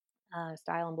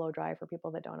 style and blow dry for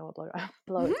people that don't know what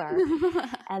blowouts are.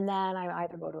 And then I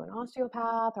either go to an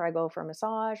osteopath, or I go for a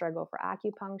massage, or I go for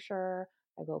acupuncture,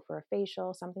 I go for a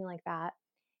facial, something like that.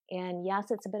 And yes,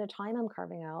 it's a bit of time I'm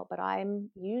carving out, but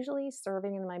I'm usually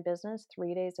serving in my business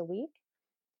 3 days a week.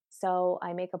 So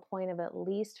I make a point of at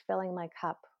least filling my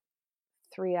cup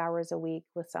 3 hours a week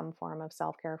with some form of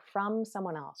self-care from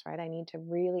someone else, right? I need to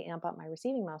really amp up my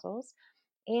receiving muscles.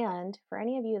 And for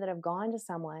any of you that have gone to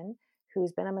someone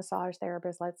who's been a massage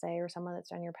therapist, let's say, or someone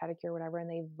that's done your pedicure, whatever, and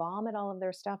they vomit all of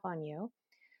their stuff on you,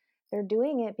 they're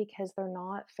doing it because they're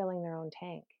not filling their own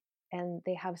tank. And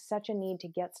they have such a need to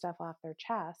get stuff off their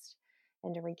chest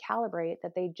and to recalibrate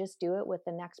that they just do it with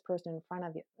the next person in front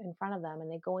of them, and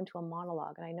they go into a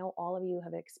monologue. And I know all of you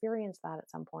have experienced that at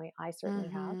some point. I certainly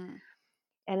have.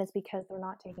 And it's because they're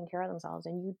not taking care of themselves.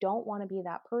 And you don't want to be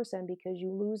that person, because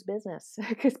you lose business,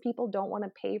 because people don't want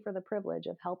to pay for the privilege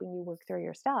of helping you work through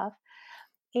your stuff.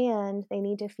 And they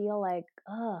need to feel like,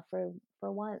 for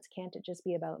once, can't it just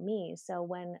be about me? So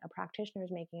when a practitioner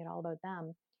is making it all about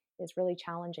them, it's really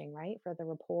challenging, right? For the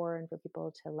rapport and for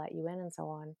people to let you in and so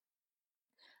on.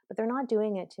 But they're not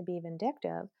doing it to be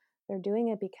vindictive. They're doing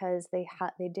it because they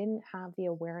didn't have the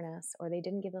awareness, or they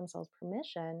didn't give themselves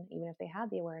permission, even if they had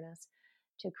the awareness,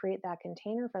 to create that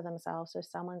container for themselves, so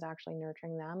someone's actually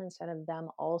nurturing them instead of them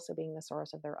also being the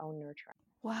source of their own nurturing.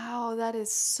 Wow,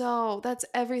 that's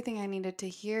everything I needed to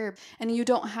hear. And you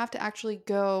don't have to actually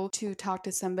go to talk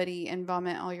to somebody and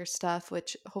vomit all your stuff,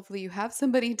 which hopefully you have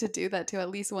somebody to do that to,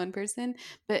 at least one person.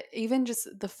 But even just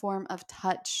the form of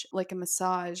touch, like a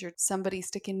massage or somebody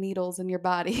sticking needles in your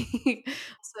body.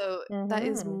 So that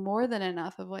is more than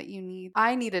enough of what you need.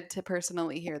 I needed to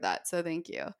personally hear that. So thank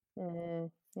you.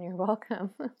 You're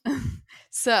welcome.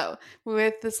 So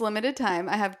with this limited time,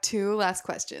 I have 2 last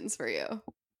questions for you.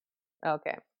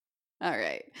 Okay. All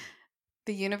right.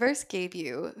 The universe gave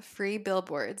you free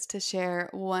billboards to share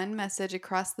one message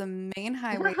across the main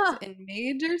highways in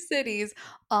major cities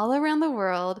all around the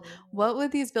world. What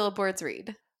would these billboards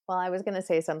read? Well, I was going to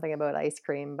say something about ice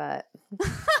cream, but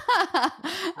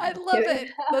I love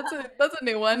it. That's a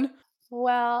new one.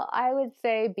 Well, I would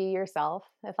say be yourself.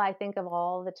 If I think of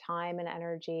all the time and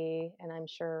energy, and I'm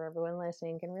sure everyone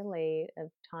listening can relate,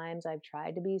 of times I've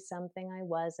tried to be something I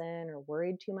wasn't, or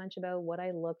worried too much about what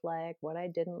I looked like, what I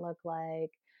didn't look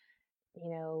like,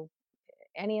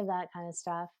 any of that kind of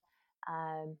stuff.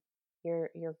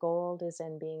 Your gold is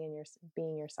in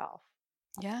being yourself.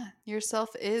 Yeah,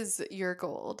 yourself is your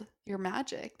gold, your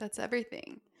magic. That's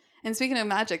everything. And speaking of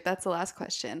magic, that's the last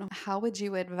question. How would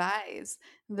you advise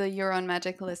the Your Own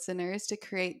Magic listeners to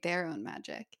create their own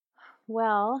magic?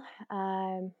 Well,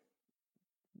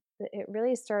 it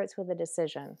really starts with a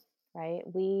decision, right?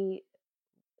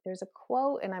 There's a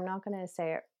quote, and I'm not going to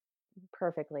say it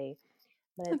perfectly,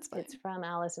 but it's from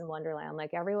Alice in Wonderland.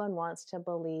 Like, everyone wants a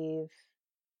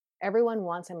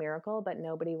miracle, but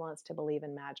nobody wants to believe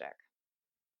in magic.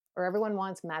 Or everyone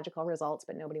wants magical results,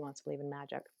 but nobody wants to believe in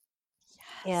magic.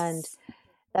 Yes. And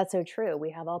that's so true.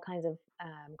 We have all kinds of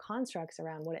constructs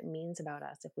around what it means about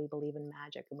us if we believe in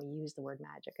magic and we use the word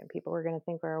magic. And people are going to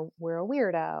think we're a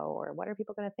weirdo, or what are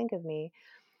people going to think of me?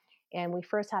 And we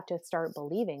first have to start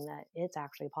believing that it's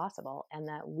actually possible, and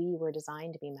that we were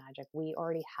designed to be magic. We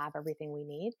already have everything we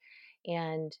need.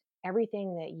 And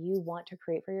everything that you want to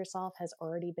create for yourself has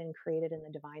already been created in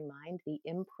the divine mind. The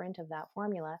imprint of that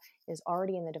formula is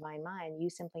already in the divine mind. You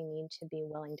simply need to be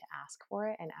willing to ask for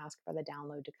it, and ask for the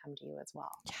download to come to you as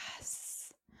well.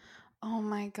 Yes. Oh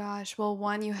my gosh. Well,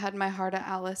 one, you had my heart at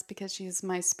Alice, because she's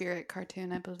my spirit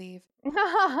cartoon, I believe.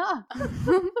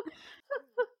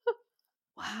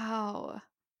 Wow.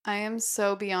 I am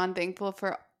so beyond thankful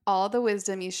for all the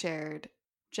wisdom you shared.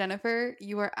 Jennifer,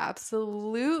 you are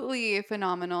absolutely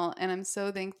phenomenal, and I'm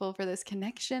so thankful for this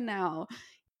connection now.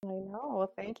 I know.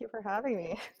 Well, thank you for having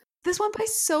me. This went by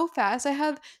so fast. I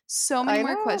have so many I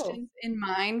more know. questions in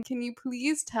mind. Can you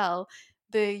please tell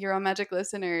the Your Own Magic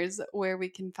listeners where we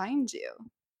can find you?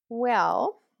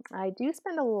 Well, I do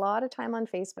spend a lot of time on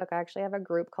Facebook. I actually have a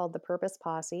group called the Purpose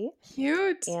Posse.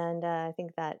 Cute. And I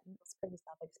think that's pretty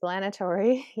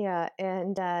self-explanatory. Yeah.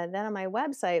 And then on my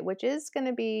website, which is going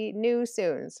to be new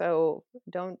soon, so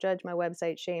don't judge my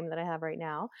website shame that I have right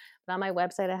now. But on my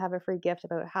website, I have a free gift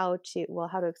about how to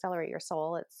accelerate your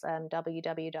soul. It's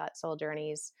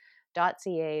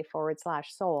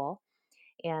www.souljourneys.ca/soul.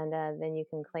 And then you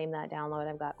can claim that download.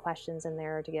 I've got questions in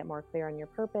there to get more clear on your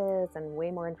purpose and way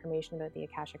more information about the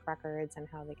Akashic Records and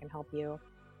how they can help you.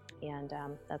 And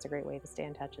that's a great way to stay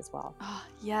in touch as well. Oh,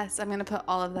 yes, I'm going to put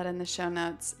all of that in the show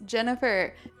notes.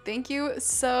 Jennifer, thank you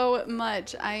so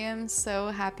much. I am so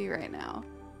happy right now.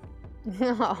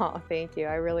 Oh, thank you.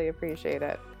 I really appreciate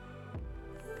it.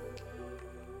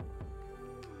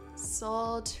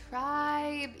 Soul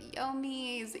Tribe,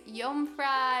 Yomies, Yom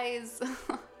Fries.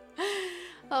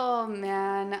 Oh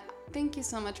man, thank you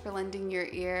so much for lending your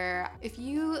ear. If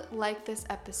you like this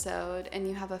episode and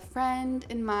you have a friend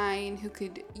in mind who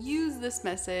could use this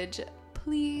message,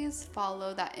 please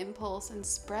follow that impulse and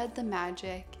spread the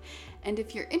magic. And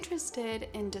if you're interested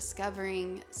in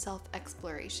discovering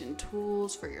self-exploration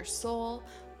tools for your soul,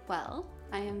 well,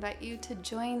 I invite you to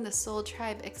join the Soul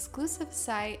Tribe exclusive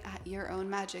site at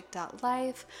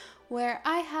yourownmagic.life, where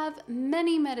I have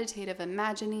many meditative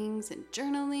imaginings and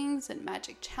journalings and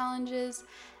magic challenges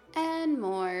and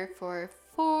more for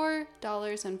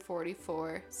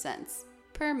 $4.44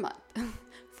 per month.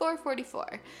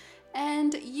 $4.44.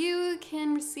 And you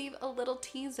can receive a little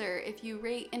teaser if you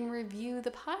rate and review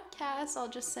the podcast. I'll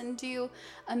just send you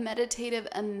a meditative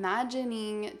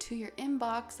imagining to your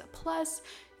inbox. Plus,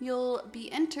 you'll be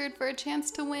entered for a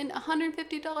chance to win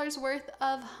 $150 worth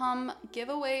of Hum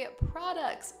giveaway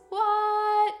products.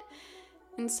 What?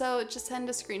 And so just send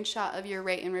a screenshot of your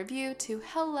rate and review to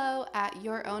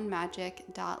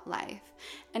hello@yourownmagic.life.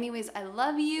 Anyways, I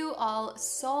love you all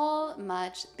so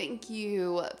much. Thank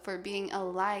you for being a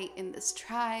light in this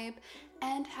tribe,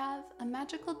 and have a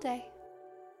magical day.